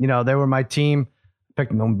were my team.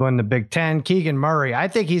 Picked them to win the Big Ten. Keegan Murray, I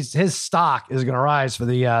think his stock is going to rise for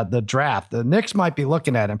the draft. The Knicks might be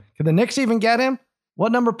looking at him. Can the Knicks even get him?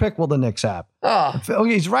 What number pick will the Knicks have? Oh,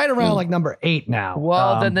 he's right around like number 8 now.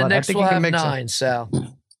 Well, then the Knicks will have 9, Sal. All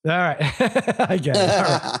right. I get it. All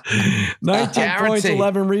right. 19 points,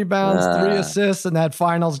 11 rebounds, 3 assists in that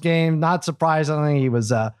finals game. Not surprisingly, he was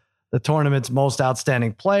the tournament's most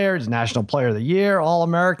outstanding player. He's National Player of the Year,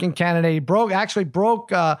 All-American candidate. He broke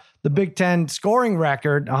the Big Ten scoring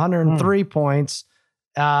record, 103 points.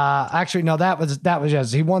 That was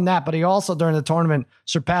yes, he won that, but he also during the tournament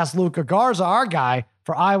surpassed Luka Garza, our guy,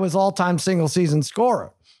 for Iowa's all-time single season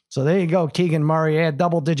scorer. So there you go. Keegan Murray had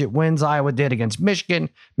double-digit wins. Iowa did against Michigan,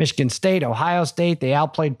 Michigan State, Ohio State. They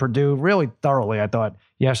outplayed Purdue really thoroughly, I thought,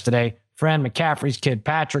 yesterday. Fran McCaffrey's kid,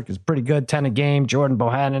 Patrick, is pretty good, 10 a game. Jordan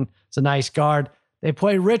Bohannon is a nice guard. They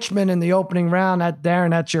play Richmond in the opening round. Darren,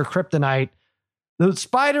 that's your kryptonite. The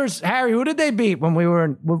Spiders, Harry, who did they beat when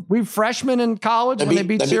were we freshmen in college they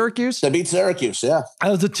beat Syracuse? They beat Syracuse, yeah.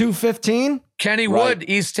 That was a 2-15. Kenny Wood,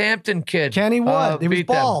 East Hampton kid. Kenny Wood. He was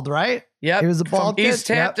bald, right? Yep. He was a bald from kid. East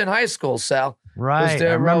Hampton High School, Sal. Right.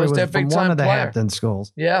 I remember it was from one of the Hampton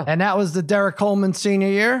schools. Yeah. And that was the Derek Coleman senior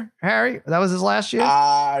year, Harry? That was his last year?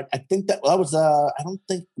 I think that was, I don't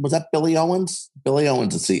think, was that Billy Owens? Billy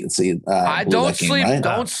Owens,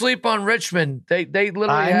 don't sleep on Richmond. They literally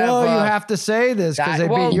I know you have to say this because they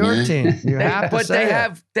beat your team. You have to say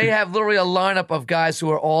they have literally a lineup of guys who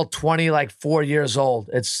are all 4 years old.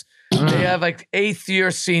 They have like 8th year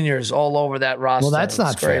seniors all over that roster. Well, that's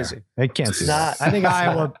not crazy. Fair. They can't do that. I think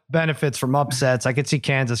Iowa benefits from upsets. I could see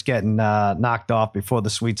Kansas getting knocked off before the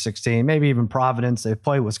Sweet 16, maybe even Providence. They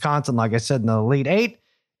play Wisconsin, like I said, in the Elite 8.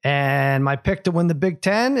 And my pick to win the Big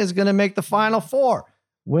Ten is going to make the Final Four,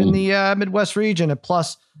 win the Midwest region at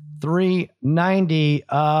plus 390.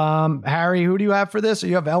 Harry, who do you have for this?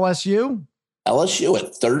 You have LSU? LSU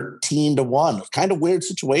at 13-1. Kind of weird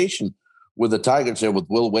situation with the Tigers here with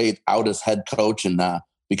Will Wade out as head coach and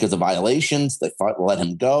because of violations, they let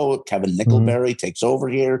him go. Kevin Nickelberry takes over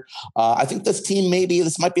here. I think this team,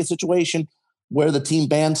 this might be a situation where the team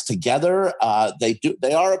bands together.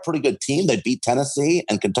 They are a pretty good team. They beat Tennessee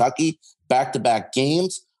and Kentucky back-to-back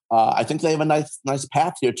games. I think they have a nice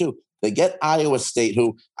path here too. They get Iowa State,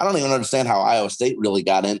 who I don't even understand how Iowa State really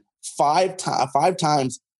got in. Five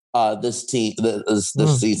times this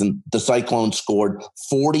season, the Cyclones scored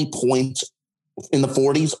 40 points in the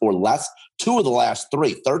 40s or less. 2 of the last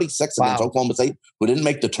 3, 36 against Oklahoma State, who didn't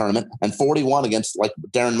make the tournament, and 41 against, like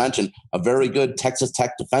Darren mentioned, a very good Texas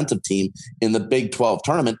Tech defensive team in the Big 12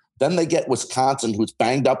 tournament. Then they get Wisconsin, who's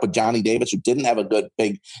banged up with Johnny Davis, who didn't have a good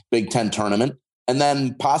Big 10 tournament. And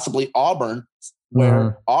then possibly Auburn,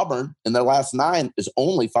 where Auburn in their last 9 is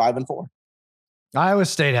only 5-4. Iowa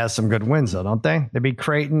State has some good wins, though, don't they? They beat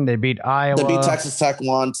Creighton. They beat Iowa. They beat Texas Tech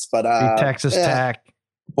once, but beat Texas Tech.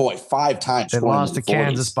 Boy, 5 times. They lost to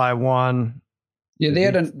Kansas by 1. Yeah,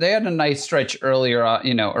 they had a nice stretch earlier.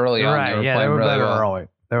 Early on. Right. They were better early.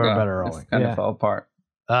 They were better early. Kind of fell apart.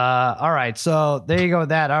 All right. So there you go with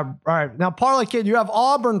that. All right. Now, Parlay Kid, you have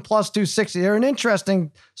Auburn plus 260. They're an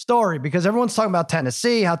interesting story because everyone's talking about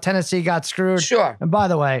Tennessee, how Tennessee got screwed. Sure. And by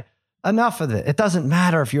the way, enough of it. It doesn't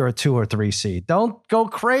matter if you're a 2 or 3 seed. Don't go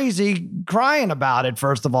crazy crying about it,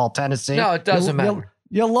 first of all, Tennessee. No, it doesn't matter.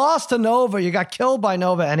 You lost to Nova. You got killed by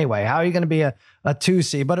Nova anyway. How are you going to be a 2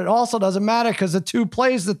 seed? But it also doesn't matter because the 2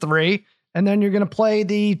 plays the 3, and then you're going to play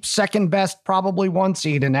the second best, probably 1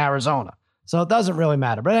 seed in Arizona. So it doesn't really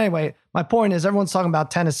matter. But anyway, my point is everyone's talking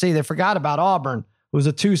about Tennessee. They forgot about Auburn, who's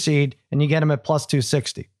a 2 seed, and you get them at plus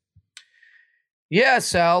 260. Yeah,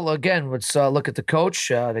 Sal. Again, let's look at the coach.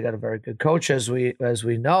 They got a very good coach, as we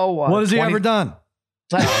know. What has he ever done?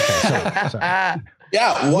 Okay, sorry.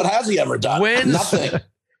 Yeah, what has he ever done? Wins. Nothing.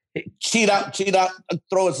 Cheat out,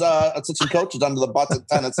 throw his assistant coaches under the bus at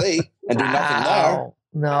Tennessee and do nothing there.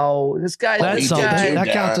 No, this guy. That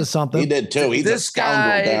counts as something. He did too. He's a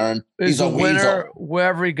scoundrel, Darren. He's a winner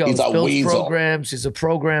wherever he goes. He's a Builds weasel. programs. He's a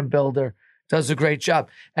program builder. Does a great job.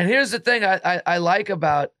 And here's the thing I like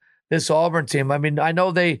about this Auburn team. I mean, I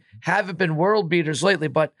know they haven't been world beaters lately,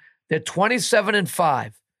 but they're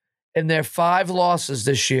 27-5 in their 5 losses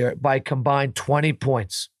this year by combined 20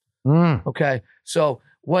 points. Okay, so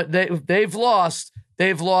what they've lost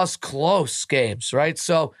close games, right?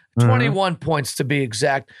 So 21 points to be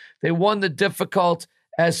exact. They won the difficult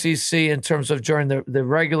SEC in terms of during the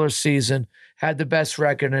regular season, had the best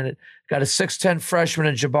record in it. Got a 6'10" freshman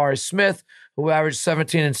in Jabari Smith, who averaged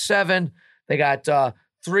 17-7. They got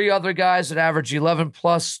 3 other guys that average 11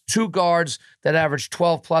 plus, 2 guards that average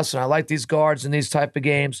 12 plus, and I like these guards in these type of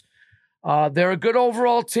games. They're a good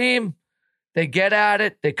overall team. They get at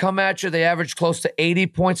it. They come at you. They average close to 80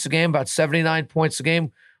 points a game, about 79 points a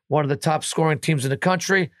game. One of the top scoring teams in the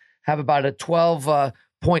country. Have about a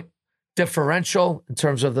 12-point differential in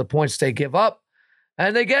terms of the points they give up.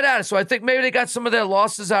 And they get at it. So I think maybe they got some of their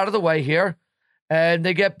losses out of the way here. And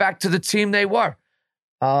they get back to the team they were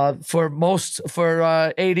for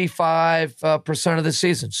 85% of the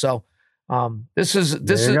season. So this is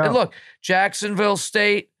look, Jacksonville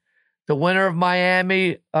State, the winner of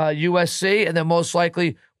Miami, USC, and then most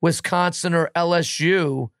likely Wisconsin or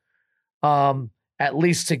LSU, at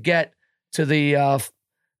least to get to the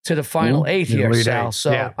final 8 here, Sal.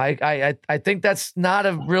 So yeah. I think that's not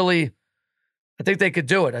a really. I think they could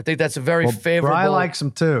do it. I think that's a very favorable. I like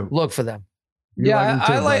them too. Look for them.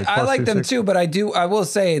 I like them too, but I will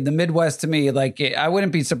say the Midwest to me, like I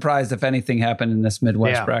wouldn't be surprised if anything happened in this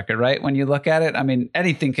Midwest bracket, right? When you look at it, I mean,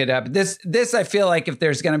 anything could happen. This I feel like if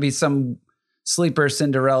there's going to be some sleeper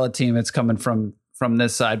Cinderella team, it's coming from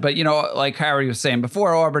this side. But, like Harry was saying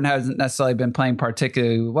before, Auburn hasn't necessarily been playing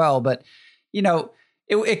particularly well, but,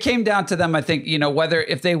 it came down to them. I think, whether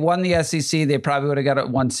if they won the SEC, they probably would have got a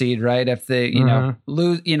 1 seed, right? If they,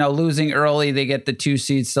 losing early, they get the 2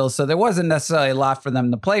 seed still. So there wasn't necessarily a lot for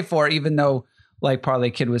them to play for, even though, like Parlay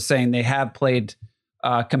Kid was saying, they have played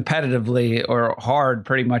competitively or hard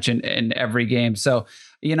pretty much in every game. So,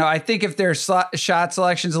 I think if their shot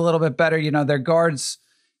selection's a little bit better, their guards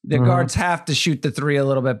have to shoot the 3 a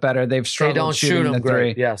little bit better. They've struggled. They don't shoot them the 3.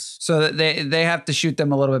 Great, yes. So they have to shoot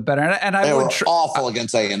them a little bit better. And they were awful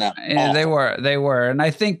against A&M. And they were. And I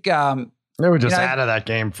think they were just out of that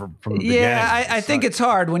game from the beginning. Yeah, I think it's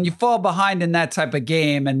hard when you fall behind in that type of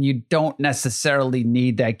game and you don't necessarily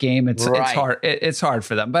need that game. It's hard. It's hard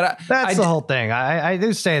for them. But that's the whole thing. I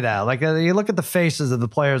do say that. Like you look at the faces of the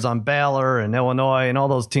players on Baylor and Illinois and all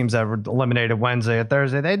those teams that were eliminated Wednesday or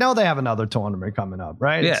Thursday. They know they have another tournament coming up,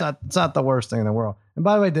 right? Yeah. It's not the worst thing in the world. And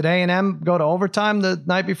by the way, did A&M go to overtime the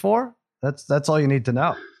night before? That's all you need to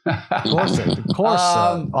know. Of course,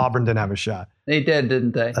 Auburn didn't have a shot. They did,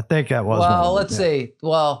 didn't they? I think that was. Well, let's see.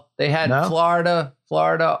 Well, they had Florida,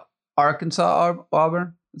 Arkansas,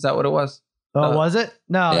 Auburn. Is that what it was? Oh, was it?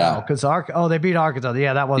 No, because they beat Arkansas.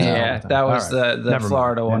 Yeah, that wasn't. Yeah, that was the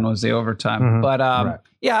Florida one was the overtime. Mm-hmm. But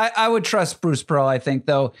I would trust Bruce Pearl. I think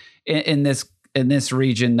though in this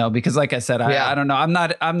region though, because like I said, I don't know. I'm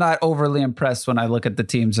not overly impressed when I look at the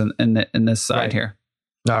teams in this side here.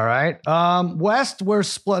 All right. West, we're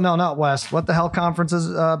split. No, not West. What the hell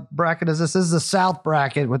bracket is this? This is the South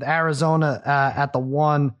bracket with Arizona at the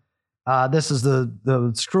 1. This is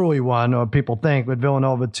the screwy one, or people think, with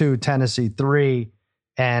Villanova 2, Tennessee 3,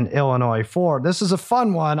 and Illinois 4. This is a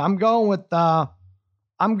fun one. I'm going with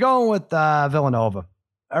Villanova.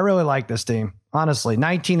 I really like this team. Honestly,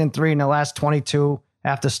 19-3 in the last 22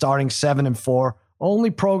 after starting 7-4.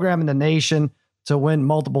 Only program in the nation to win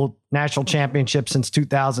multiple national championships since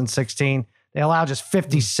 2016. They allow just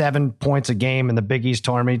 57 points a game in the Big East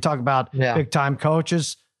tournament. You talk about big-time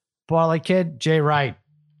coaches. Parlay Kid, Jay Wright.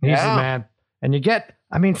 He's the man. And you get,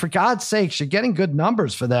 for God's sakes, you're getting good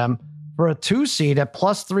numbers for them for a 2 seed at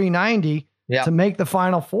plus 390 to make the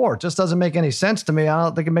Final Four. It just doesn't make any sense to me. I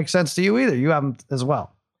don't think it makes sense to you either. You have them as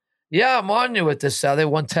well. Yeah, I'm on you with this, Sal. They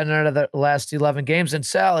won 10 out of the last 11 games. And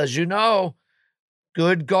Sal, as you know,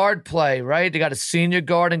 good guard play, right? They got a senior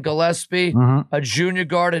guard in Gillespie, a junior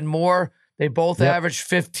guard in Moore. They both average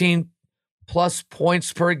 15 plus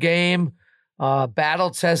points per game,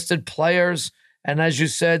 battle-tested players. And as you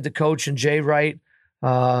said, the coach and Jay Wright,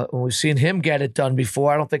 we've seen him get it done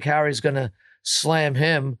before. I don't think Harry's going to slam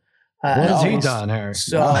him. What has he done, Harry?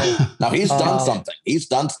 So, no, he's done something. He's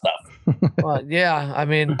done stuff.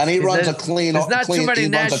 And he runs a clean. There's not too many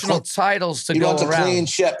national titles to go around. He runs a clean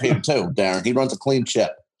ship here too, Darren. He runs a clean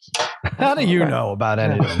ship. How do you know about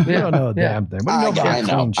anything? You don't know a damn thing. What do you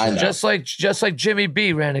know about I know. Just like Jimmy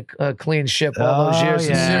B ran a clean ship all those years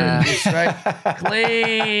in Syracuse, right?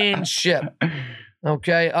 Clean ship.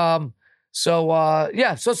 Okay. So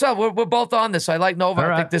we're both on this. I like Nova.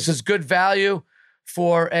 I think this is good value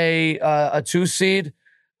for a 2 seed.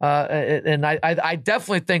 And I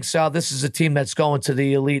definitely think, Sal, this is a team that's going to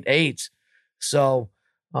the Elite 8. So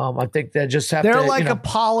I think they just have They're like a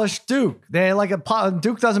polished Duke.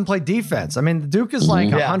 Duke doesn't play defense. The Duke is like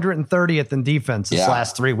 130th in defense this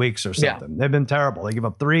last 3 weeks or something. They've been terrible. They give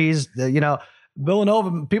up threes.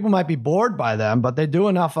 Villanova, people might be bored by them, but they do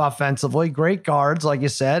enough offensively. Great guards, like you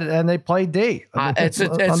said, and they play D. It's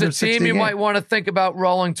a team you might want to think about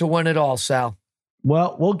rolling to win it all, Sal.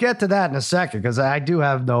 Well, we'll get to that in a second because I do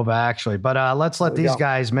have Nova actually. But let's let these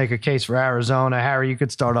guys make a case for Arizona. Harry, you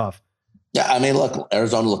could start off. Yeah, look,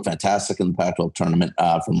 Arizona looked fantastic in the Pac-12 tournament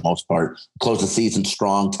for the most part. Closed the season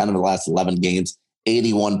strong, 10 of the last 11 games,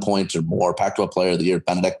 81 points or more. Pac-12 Player of the Year,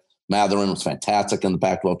 Benedict Mathurin was fantastic in the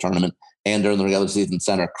Pac-12 tournament and during the regular season.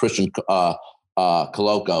 Center Christian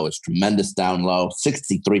Koloko is tremendous down low,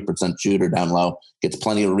 63% shooter down low, gets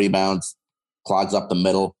plenty of rebounds, clogs up the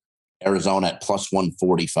middle. Arizona at plus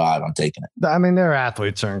 145. I'm taking it. Their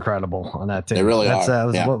athletes are incredible on that team. They really are.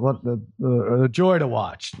 What the joy to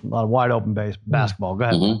watch. A lot of wide open basketball. Go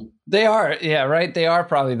ahead. Mm-hmm. They are, right? They are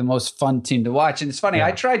probably the most fun team to watch. And it's funny,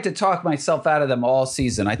 I tried to talk myself out of them all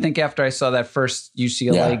season. I think after I saw that first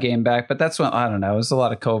UCLA game back, but that's when, I don't know, there's a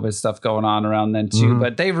lot of COVID stuff going on around then too. Mm-hmm.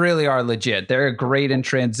 But they really are legit. They're great in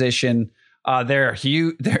transition. They're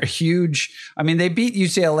huge. They beat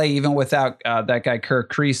UCLA even without that guy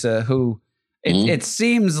Kirk Kriisa, who it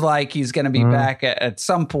seems like he's going to be back at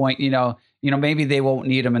some point. Maybe they won't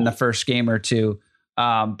need him in the first game or two.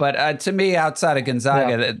 But to me, outside of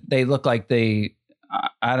Gonzaga, they look like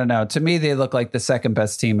I don't know. To me, they look like the second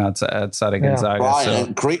best team outside of Gonzaga.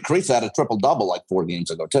 Brian, Kriisa had a triple double like 4 games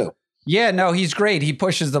ago too. Yeah, no, he's great. He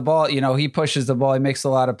pushes the ball. He pushes the ball. He makes a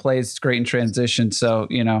lot of plays. It's great in transition. So,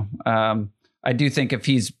 I do think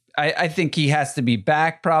I think he has to be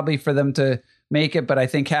back probably for them to make it. But I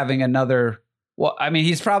think having another,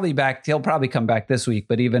 he's probably back. He'll probably come back this week.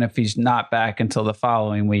 But even if he's not back until the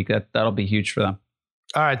following week, that'll be huge for them.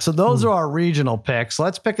 All right, so those are our regional picks.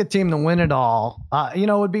 Let's pick a team to win it all. It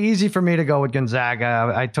would be easy for me to go with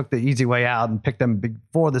Gonzaga. I took the easy way out and picked them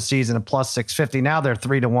before the season at plus 650. Now they're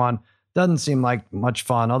 3-1. Doesn't seem like much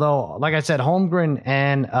fun. Although, like I said, Holmgren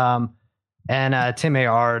and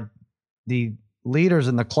Timme are the leaders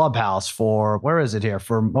in the clubhouse for, where is it here,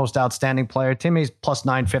 for most outstanding player. Timme's plus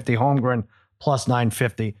 950, Holmgren plus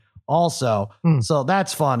 950. Also, so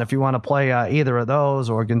that's fun if you want to play either of those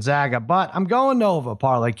or Gonzaga. But I'm going Nova,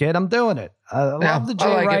 Parlay Kid. I'm doing it. I love the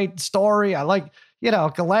Jay Wright story. I like,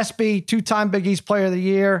 Gillespie, 2-time Big East Player of the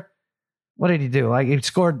Year. What did he do? He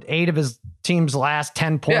scored 8 of his team's last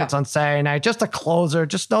 10 points on Saturday night. Just a closer.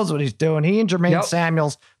 Just knows what he's doing. He and Jermaine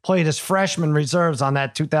Samuels played as freshman reserves on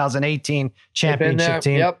that 2018 championship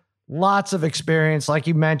team. Yep. Lots of experience. Like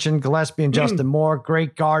you mentioned, Gillespie and Justin Moore,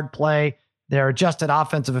 great guard play. Their adjusted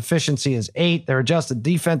offensive efficiency is 8. Their adjusted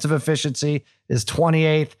defensive efficiency is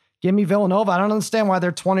 28th. Give me Villanova. I don't understand why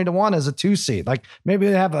they're 20-1 as a 2 seed. Maybe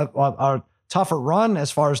they have a tougher run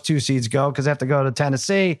as far as 2 seeds go because they have to go to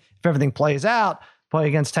Tennessee if everything plays out, play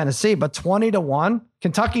against Tennessee. But 20-1,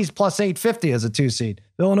 Kentucky's plus 850 as a 2 seed.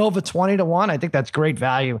 Villanova 20-1. I think that's great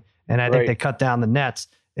value, and I think they cut down the nets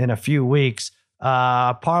in a few weeks.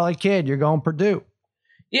 Parlay Kid, you're going Purdue.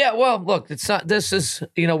 Yeah, well, look, it's not. This is,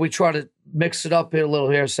 we try to mix it up here a little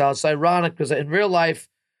here, Sal. It's ironic because in real life,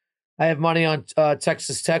 I have money on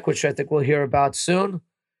Texas Tech, which I think we'll hear about soon.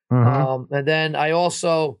 Mm-hmm. And then I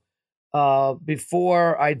also,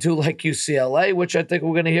 before I do like UCLA, which I think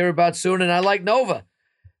we're going to hear about soon, and I like Nova.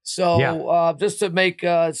 So just to make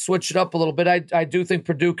switch it up a little bit, I do think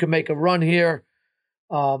Purdue can make a run here,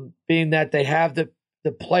 being that they have the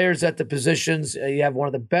players at the positions. You have one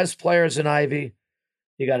of the best players in Ivy.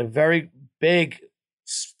 You got a very big,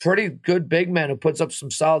 pretty good big man who puts up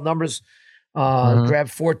some solid numbers.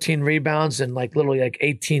 Grabbed 14 rebounds in literally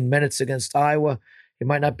 18 minutes against Iowa. He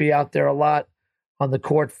might not be out there a lot on the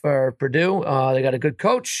court for Purdue. They got a good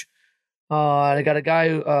coach. They got a guy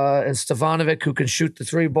in Stefanovic who can shoot the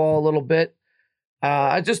 3 ball a little bit.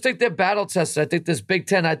 I just think they're battle tested. I think this Big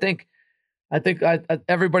Ten. I think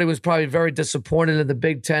everybody was probably very disappointed in the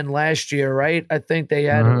Big Ten last year, right? I think they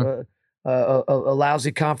had a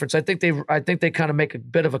lousy conference. I think they kind of make a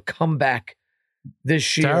bit of a comeback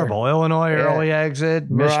this year. Terrible. Illinois early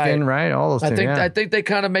exit, Michigan, right? All those things. I think they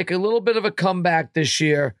kind of make a little bit of a comeback this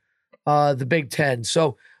year, the Big Ten.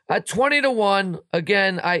 So at 20-1,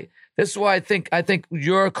 again, this is why I think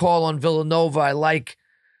your call on Villanova I like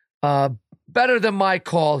better than my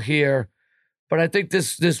call here. But I think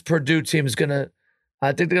this Purdue team is gonna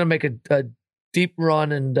make a deep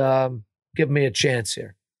run and give me a chance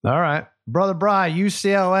here. All right. Brother Bry,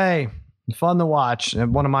 UCLA, fun to watch.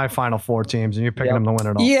 One of my Final Four teams, and you're picking them to win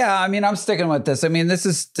it all. Yeah, I'm sticking with this.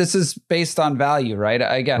 This is based on value, right?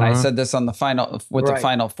 Again, I said this on the Final the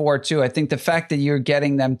Final Four too. I think the fact that you're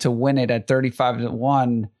getting them to win it at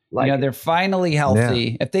 35-1, they're finally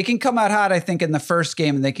healthy. Yeah. If they can come out hot, I think in the first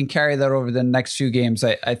game, and they can carry that over the next few games,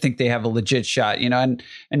 I think they have a legit shot. And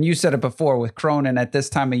you said it before with Cronin at this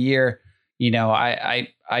time of year.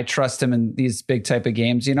 I trust him in these big type of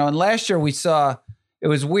games, and last year we saw, it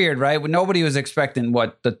was weird, right? When nobody was expecting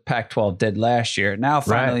what the Pac-12 did last year. Now,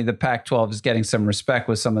 finally, the Pac-12 is getting some respect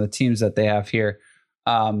with some of the teams that they have here.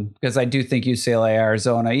 Because I do think UCLA,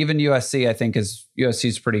 Arizona, even USC, I think USC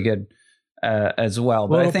is pretty good as well.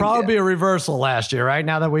 But it'll probably be a reversal last year, right?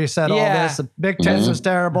 Now that we said all this, the Big Ten was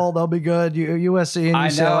terrible. They'll be good. USC and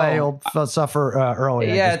UCLA will suffer early.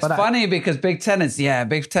 Yeah, it's funny because Big Ten's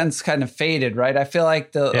kind of faded, right? I feel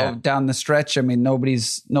like down the stretch,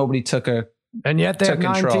 nobody took a. And yet they have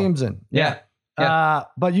 9 teams in. Yeah.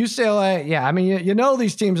 But UCLA,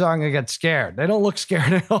 these teams aren't going to get scared. They don't look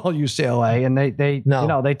scared at all, UCLA. And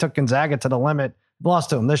they took Gonzaga to the limit. Lost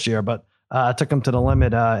to them this year, but took them to the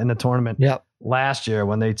limit in the tournament last year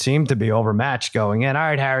when they seemed to be overmatched going in. All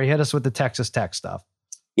right, Harry, hit us with the Texas Tech stuff.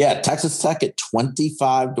 Yeah, Texas Tech at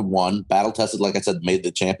 25-1, battle tested, like I said, made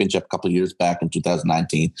the championship a couple of years back in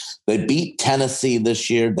 2019. They beat Tennessee this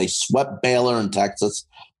year. They swept Baylor in Texas.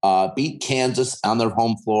 Beat Kansas on their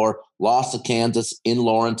home floor, lost to Kansas in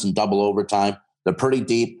Lawrence in double overtime. They're pretty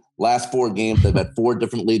deep. Last 4 games, they've had 4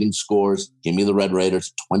 different leading scores. Give me the Red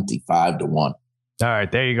Raiders 25-1. All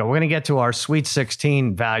right, there you go. We're going to get to our Sweet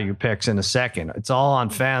 16 value picks in a second. It's all on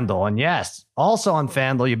FanDuel. And yes, also on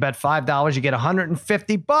FanDuel, you bet $5, you get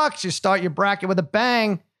 $150. You start your bracket with a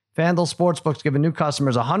bang. FanDuel Sportsbook's giving new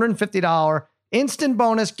customers $150 instant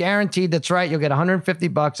bonus guaranteed. That's right. You'll get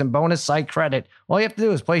 $150 in bonus site credit. All you have to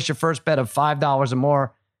do is place your first bet of $5 or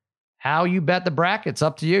more. How you bet the bracket's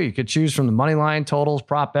up to you. You could choose from the money line, totals,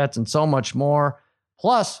 prop bets, and so much more.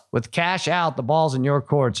 Plus, with cash out, the ball's in your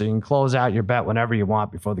court, so you can close out your bet whenever you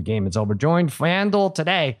want before the game is over. Join FanDuel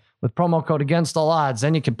today with promo code Against All Odds.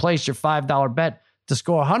 Then you can place your $5 bet to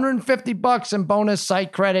score $150 in bonus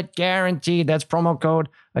site credit guaranteed. That's promo code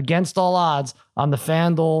Against All Odds on the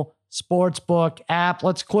FanDuel Sportsbook app.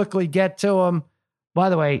 Let's quickly get to them. By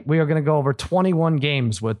the way, we are going to go over 21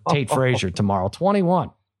 games with Tate Frazier tomorrow. 21.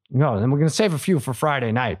 No, and we're going to save a few for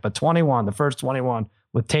Friday night, but 21, the first 21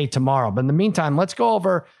 with Tate tomorrow. But in the meantime, let's go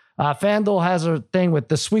over FanDuel has a thing with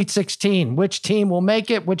the Sweet 16. Which team will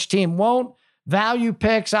make it? Which team won't? Value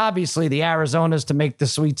picks, obviously the Arizonas to make the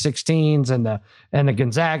Sweet 16s and the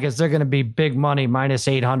Gonzagas, they're going to be big money, minus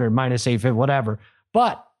 800, minus 850, whatever.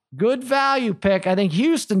 But good value pick, I think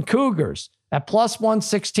Houston Cougars at plus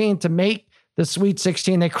 116 to make the Sweet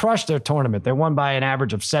 16. They crushed their tournament. They won by an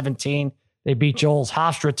average of 17. They beat Joel's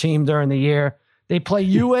Hofstra team during the year. They play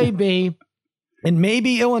UAB. And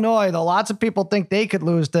maybe Illinois, though lots of people think they could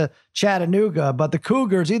lose to Chattanooga, but the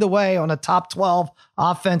Cougars, either way, on a top 12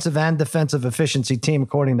 offensive and defensive efficiency team,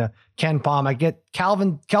 according to Ken Palm. I get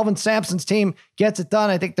Kelvin Sampson's team gets it done.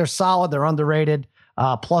 I think they're solid. They're underrated.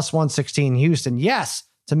 Plus 116 Houston. Yes,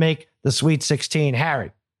 to make the Sweet 16.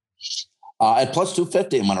 Harry. At plus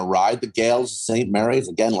 250, I'm going to ride the Gales, St. Mary's.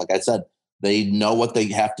 Again, like I said, they know what they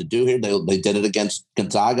have to do here. They did it against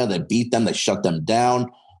Gonzaga. They beat them. They shut them down.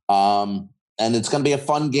 And it's going to be a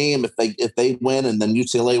fun game if they win and then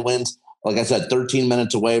UCLA wins. Like I said, 13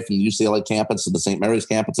 minutes away from the UCLA campus to the St. Mary's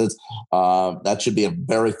campuses. That should be a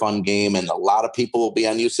very fun game, and a lot of people will be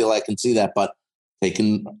on UCLA. I can see that, but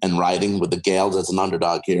taking and riding with the Gales as an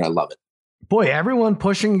underdog here, I love it. Boy, everyone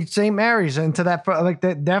pushing St. Mary's into that. Like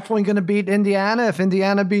they're definitely going to beat Indiana if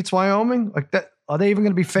Indiana beats Wyoming. Like that, are they even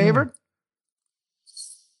going to be favored?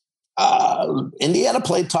 Indiana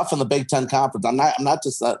played tough in the Big Ten Conference. I'm not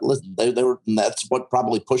just listen. They were. That's what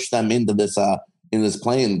probably pushed them into this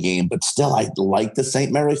playing game. But still, I like the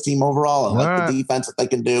St. Mary's team overall. I like the defense that they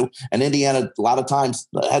can do. And Indiana, a lot of times,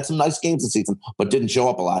 had some nice games this season, but didn't show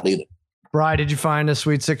up a lot either. Bri, did you find a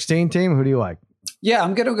Sweet 16 team? Who do you like? Yeah,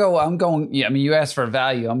 I'm going. Yeah, I mean, you asked for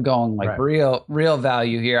value. I'm going like real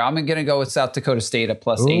value here. I'm going to go with South Dakota State at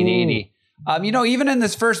plus 880. Even in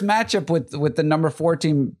this first matchup with the number 4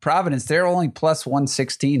 team Providence, they're only plus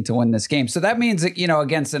 116 to win this game. So that means that,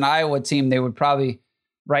 against an Iowa team, they would probably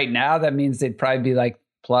right now, that means they'd probably be like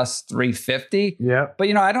plus 350. Yeah. But,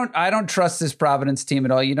 I don't trust this Providence team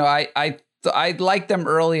at all. I liked them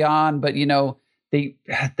early on, but,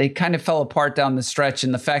 they kind of fell apart down the stretch.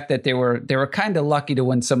 And the fact that they were kind of lucky to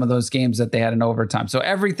win some of those games that they had in overtime. So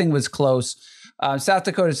everything was close. South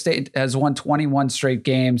Dakota State has won 21 straight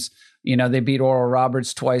games. They beat Oral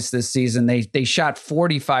Roberts twice this season. They shot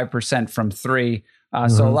 45% from 3.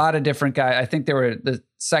 So a lot of different guys. I think they were the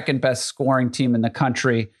second best scoring team in the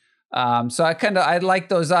country. So I like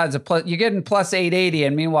those odds. You're getting plus 880,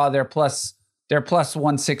 and meanwhile they're plus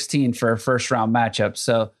 116 for a first round matchup.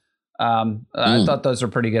 So I thought those were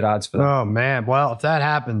pretty good odds for them. Oh man! Well, if that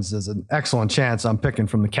happens, there's an excellent chance I'm picking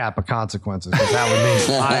from the cap of consequences, because that would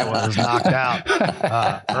mean Iowa is knocked out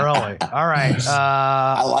early. All right,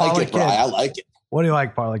 I like it, Bri. I like it. What do you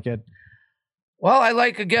like, Parlay Kid? Well, I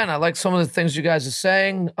like some of the things you guys are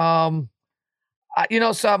saying. Matt,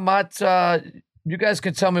 you guys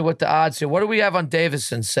can tell me what the odds here. What do we have on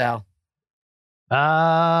Davison, Sal?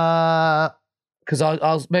 Because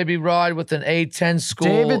I'll maybe ride with an A10 school.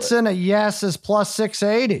 Davidson, a yes is plus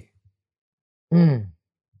 680.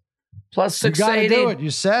 Plus 680. You got to do it. You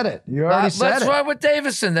said it. You already said it. Let's ride with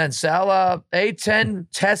Davison then, Sal. A10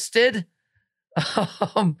 tested.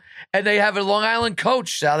 And they have a Long Island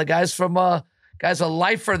coach, Sal. The guy's a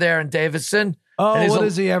lifer there in Davidson. Oh, what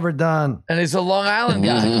has he ever done? And he's a Long Island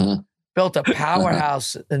guy. Built a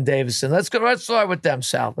powerhouse in Davidson. Let's start with them,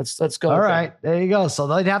 Sal. Let's go. All right, there you go. So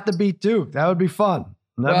they'd have to beat Duke. That would be fun.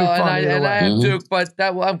 That'd be fun. I have Duke, but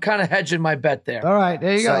I'm kind of hedging my bet there. All right,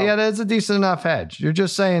 there you go. Yeah, that's a decent enough hedge. You're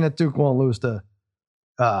just saying that Duke won't lose to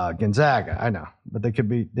Gonzaga. I know, but they could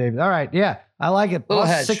beat David. All right, yeah, I like it.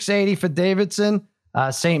 Plus 680 for Davidson.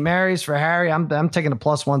 St. Mary's for Harry. I'm taking a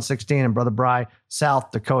plus 116 and Brother Bry,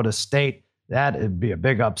 South Dakota State. That'd be a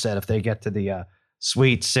big upset if they get to the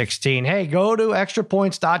Sweet 16. Hey, go to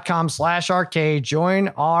extrapoints.com/arcade. Join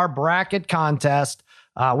our bracket contest.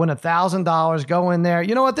 Win $1,000. Go in there.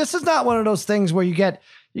 You know what? This is not one of those things where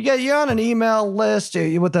you're on an email list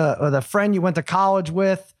with a friend you went to college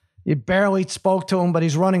with. You barely spoke to him, but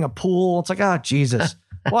he's running a pool. It's like, oh, Jesus.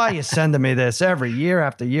 Why are you sending me this every year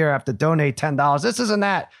after year after donate $10? This isn't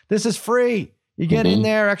that. This is free. You get in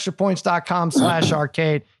there,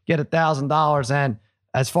 extrapoints.com/arcade, get $1,000. And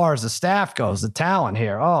as far as the staff goes, the talent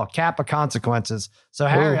here, cap of consequences. So,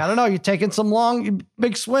 Harry, I don't know. You're taking some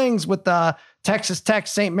big swings with Texas Tech,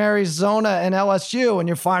 St. Mary's, Zona, and LSU in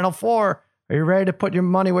your Final Four. Are you ready to put your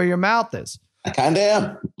money where your mouth is? I kind of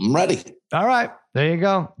am. I'm ready. All right. There you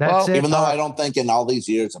go. That's it. Even though I don't think in all these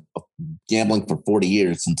years of gambling for 40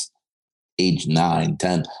 years since age 9,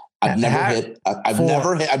 10, I'll be honest,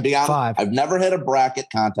 I've never hit a bracket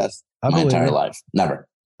contest my entire life. Never.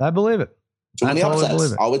 I believe it. Too many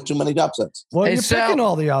upsets. Always too many upsets. Well, you're picking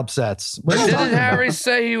all the upsets. Didn't Harry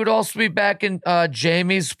say he would also be back in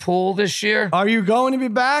Jamie's pool this year? Are you going to be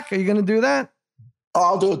back? Are you going to do that? Oh,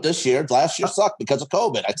 I'll do it this year. Last year sucked because of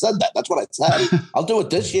COVID. I said that. That's what I said. I'll do it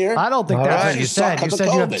this year. I don't think that's what you said. You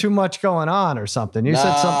said you have too much going on or something. You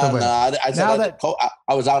said something weird. I said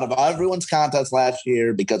I was out of everyone's contest last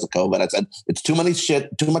year because of COVID. I said, it's too much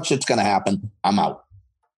shit's going to happen. I'm out.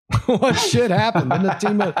 What shit happened? And the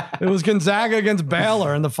team, it was Gonzaga against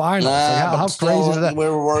Baylor in the finals. How crazy is that? We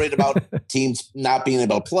were worried about teams not being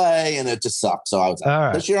able to play, and it just sucked. So I was out.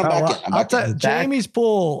 Right. This year I'm back in. Jamie's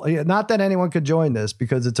pool, not that anyone could join this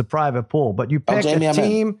because it's a private pool, but you pick a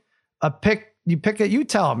team, you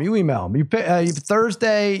tell them, you email them. You pick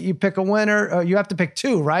Thursday, you pick a winner. You have to pick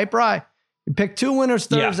 2, right, Bri? You pick 2 winners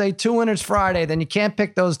Thursday, 2 winners Friday. Then you can't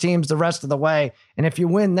pick those teams the rest of the way. And if you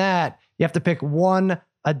win that, you have to pick 1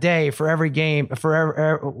 a day for every game,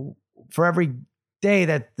 for every day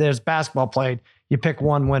that there's basketball played. You pick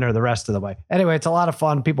 1 winner the rest of the way. Anyway, it's a lot of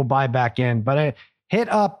fun. People buy back in, but hit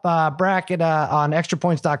up bracket on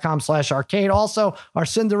extrapoints.com/arcade. Also, our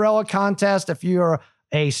Cinderella contest. If you're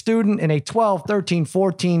a student in a 12, 13,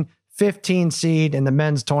 14, 15 seed in the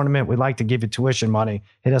men's tournament, we'd like to give you tuition money.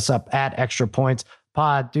 Hit us up at Extra Points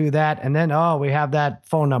Pod. Do that. And then, we have that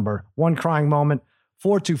phone number. One crying moment.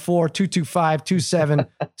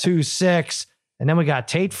 424-225-2726. And then we got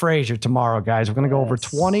Tate Frazier tomorrow, guys. We're going to go over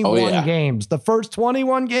 21 games. The first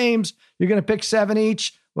 21 games, you're going to pick 7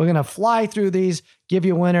 each. We're going to fly through these, give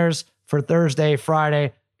you winners for Thursday,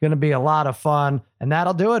 Friday. Going to be a lot of fun. And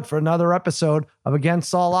that'll do it for another episode of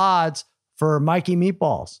Against All Odds for Mikey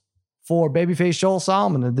Meatballs. For Babyface Joel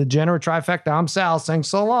Solomon, the Degenerate Trifecta, I'm Sal, saying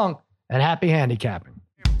so long and happy handicapping.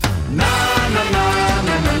 Na na na na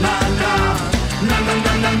na na na na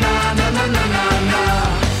na na na.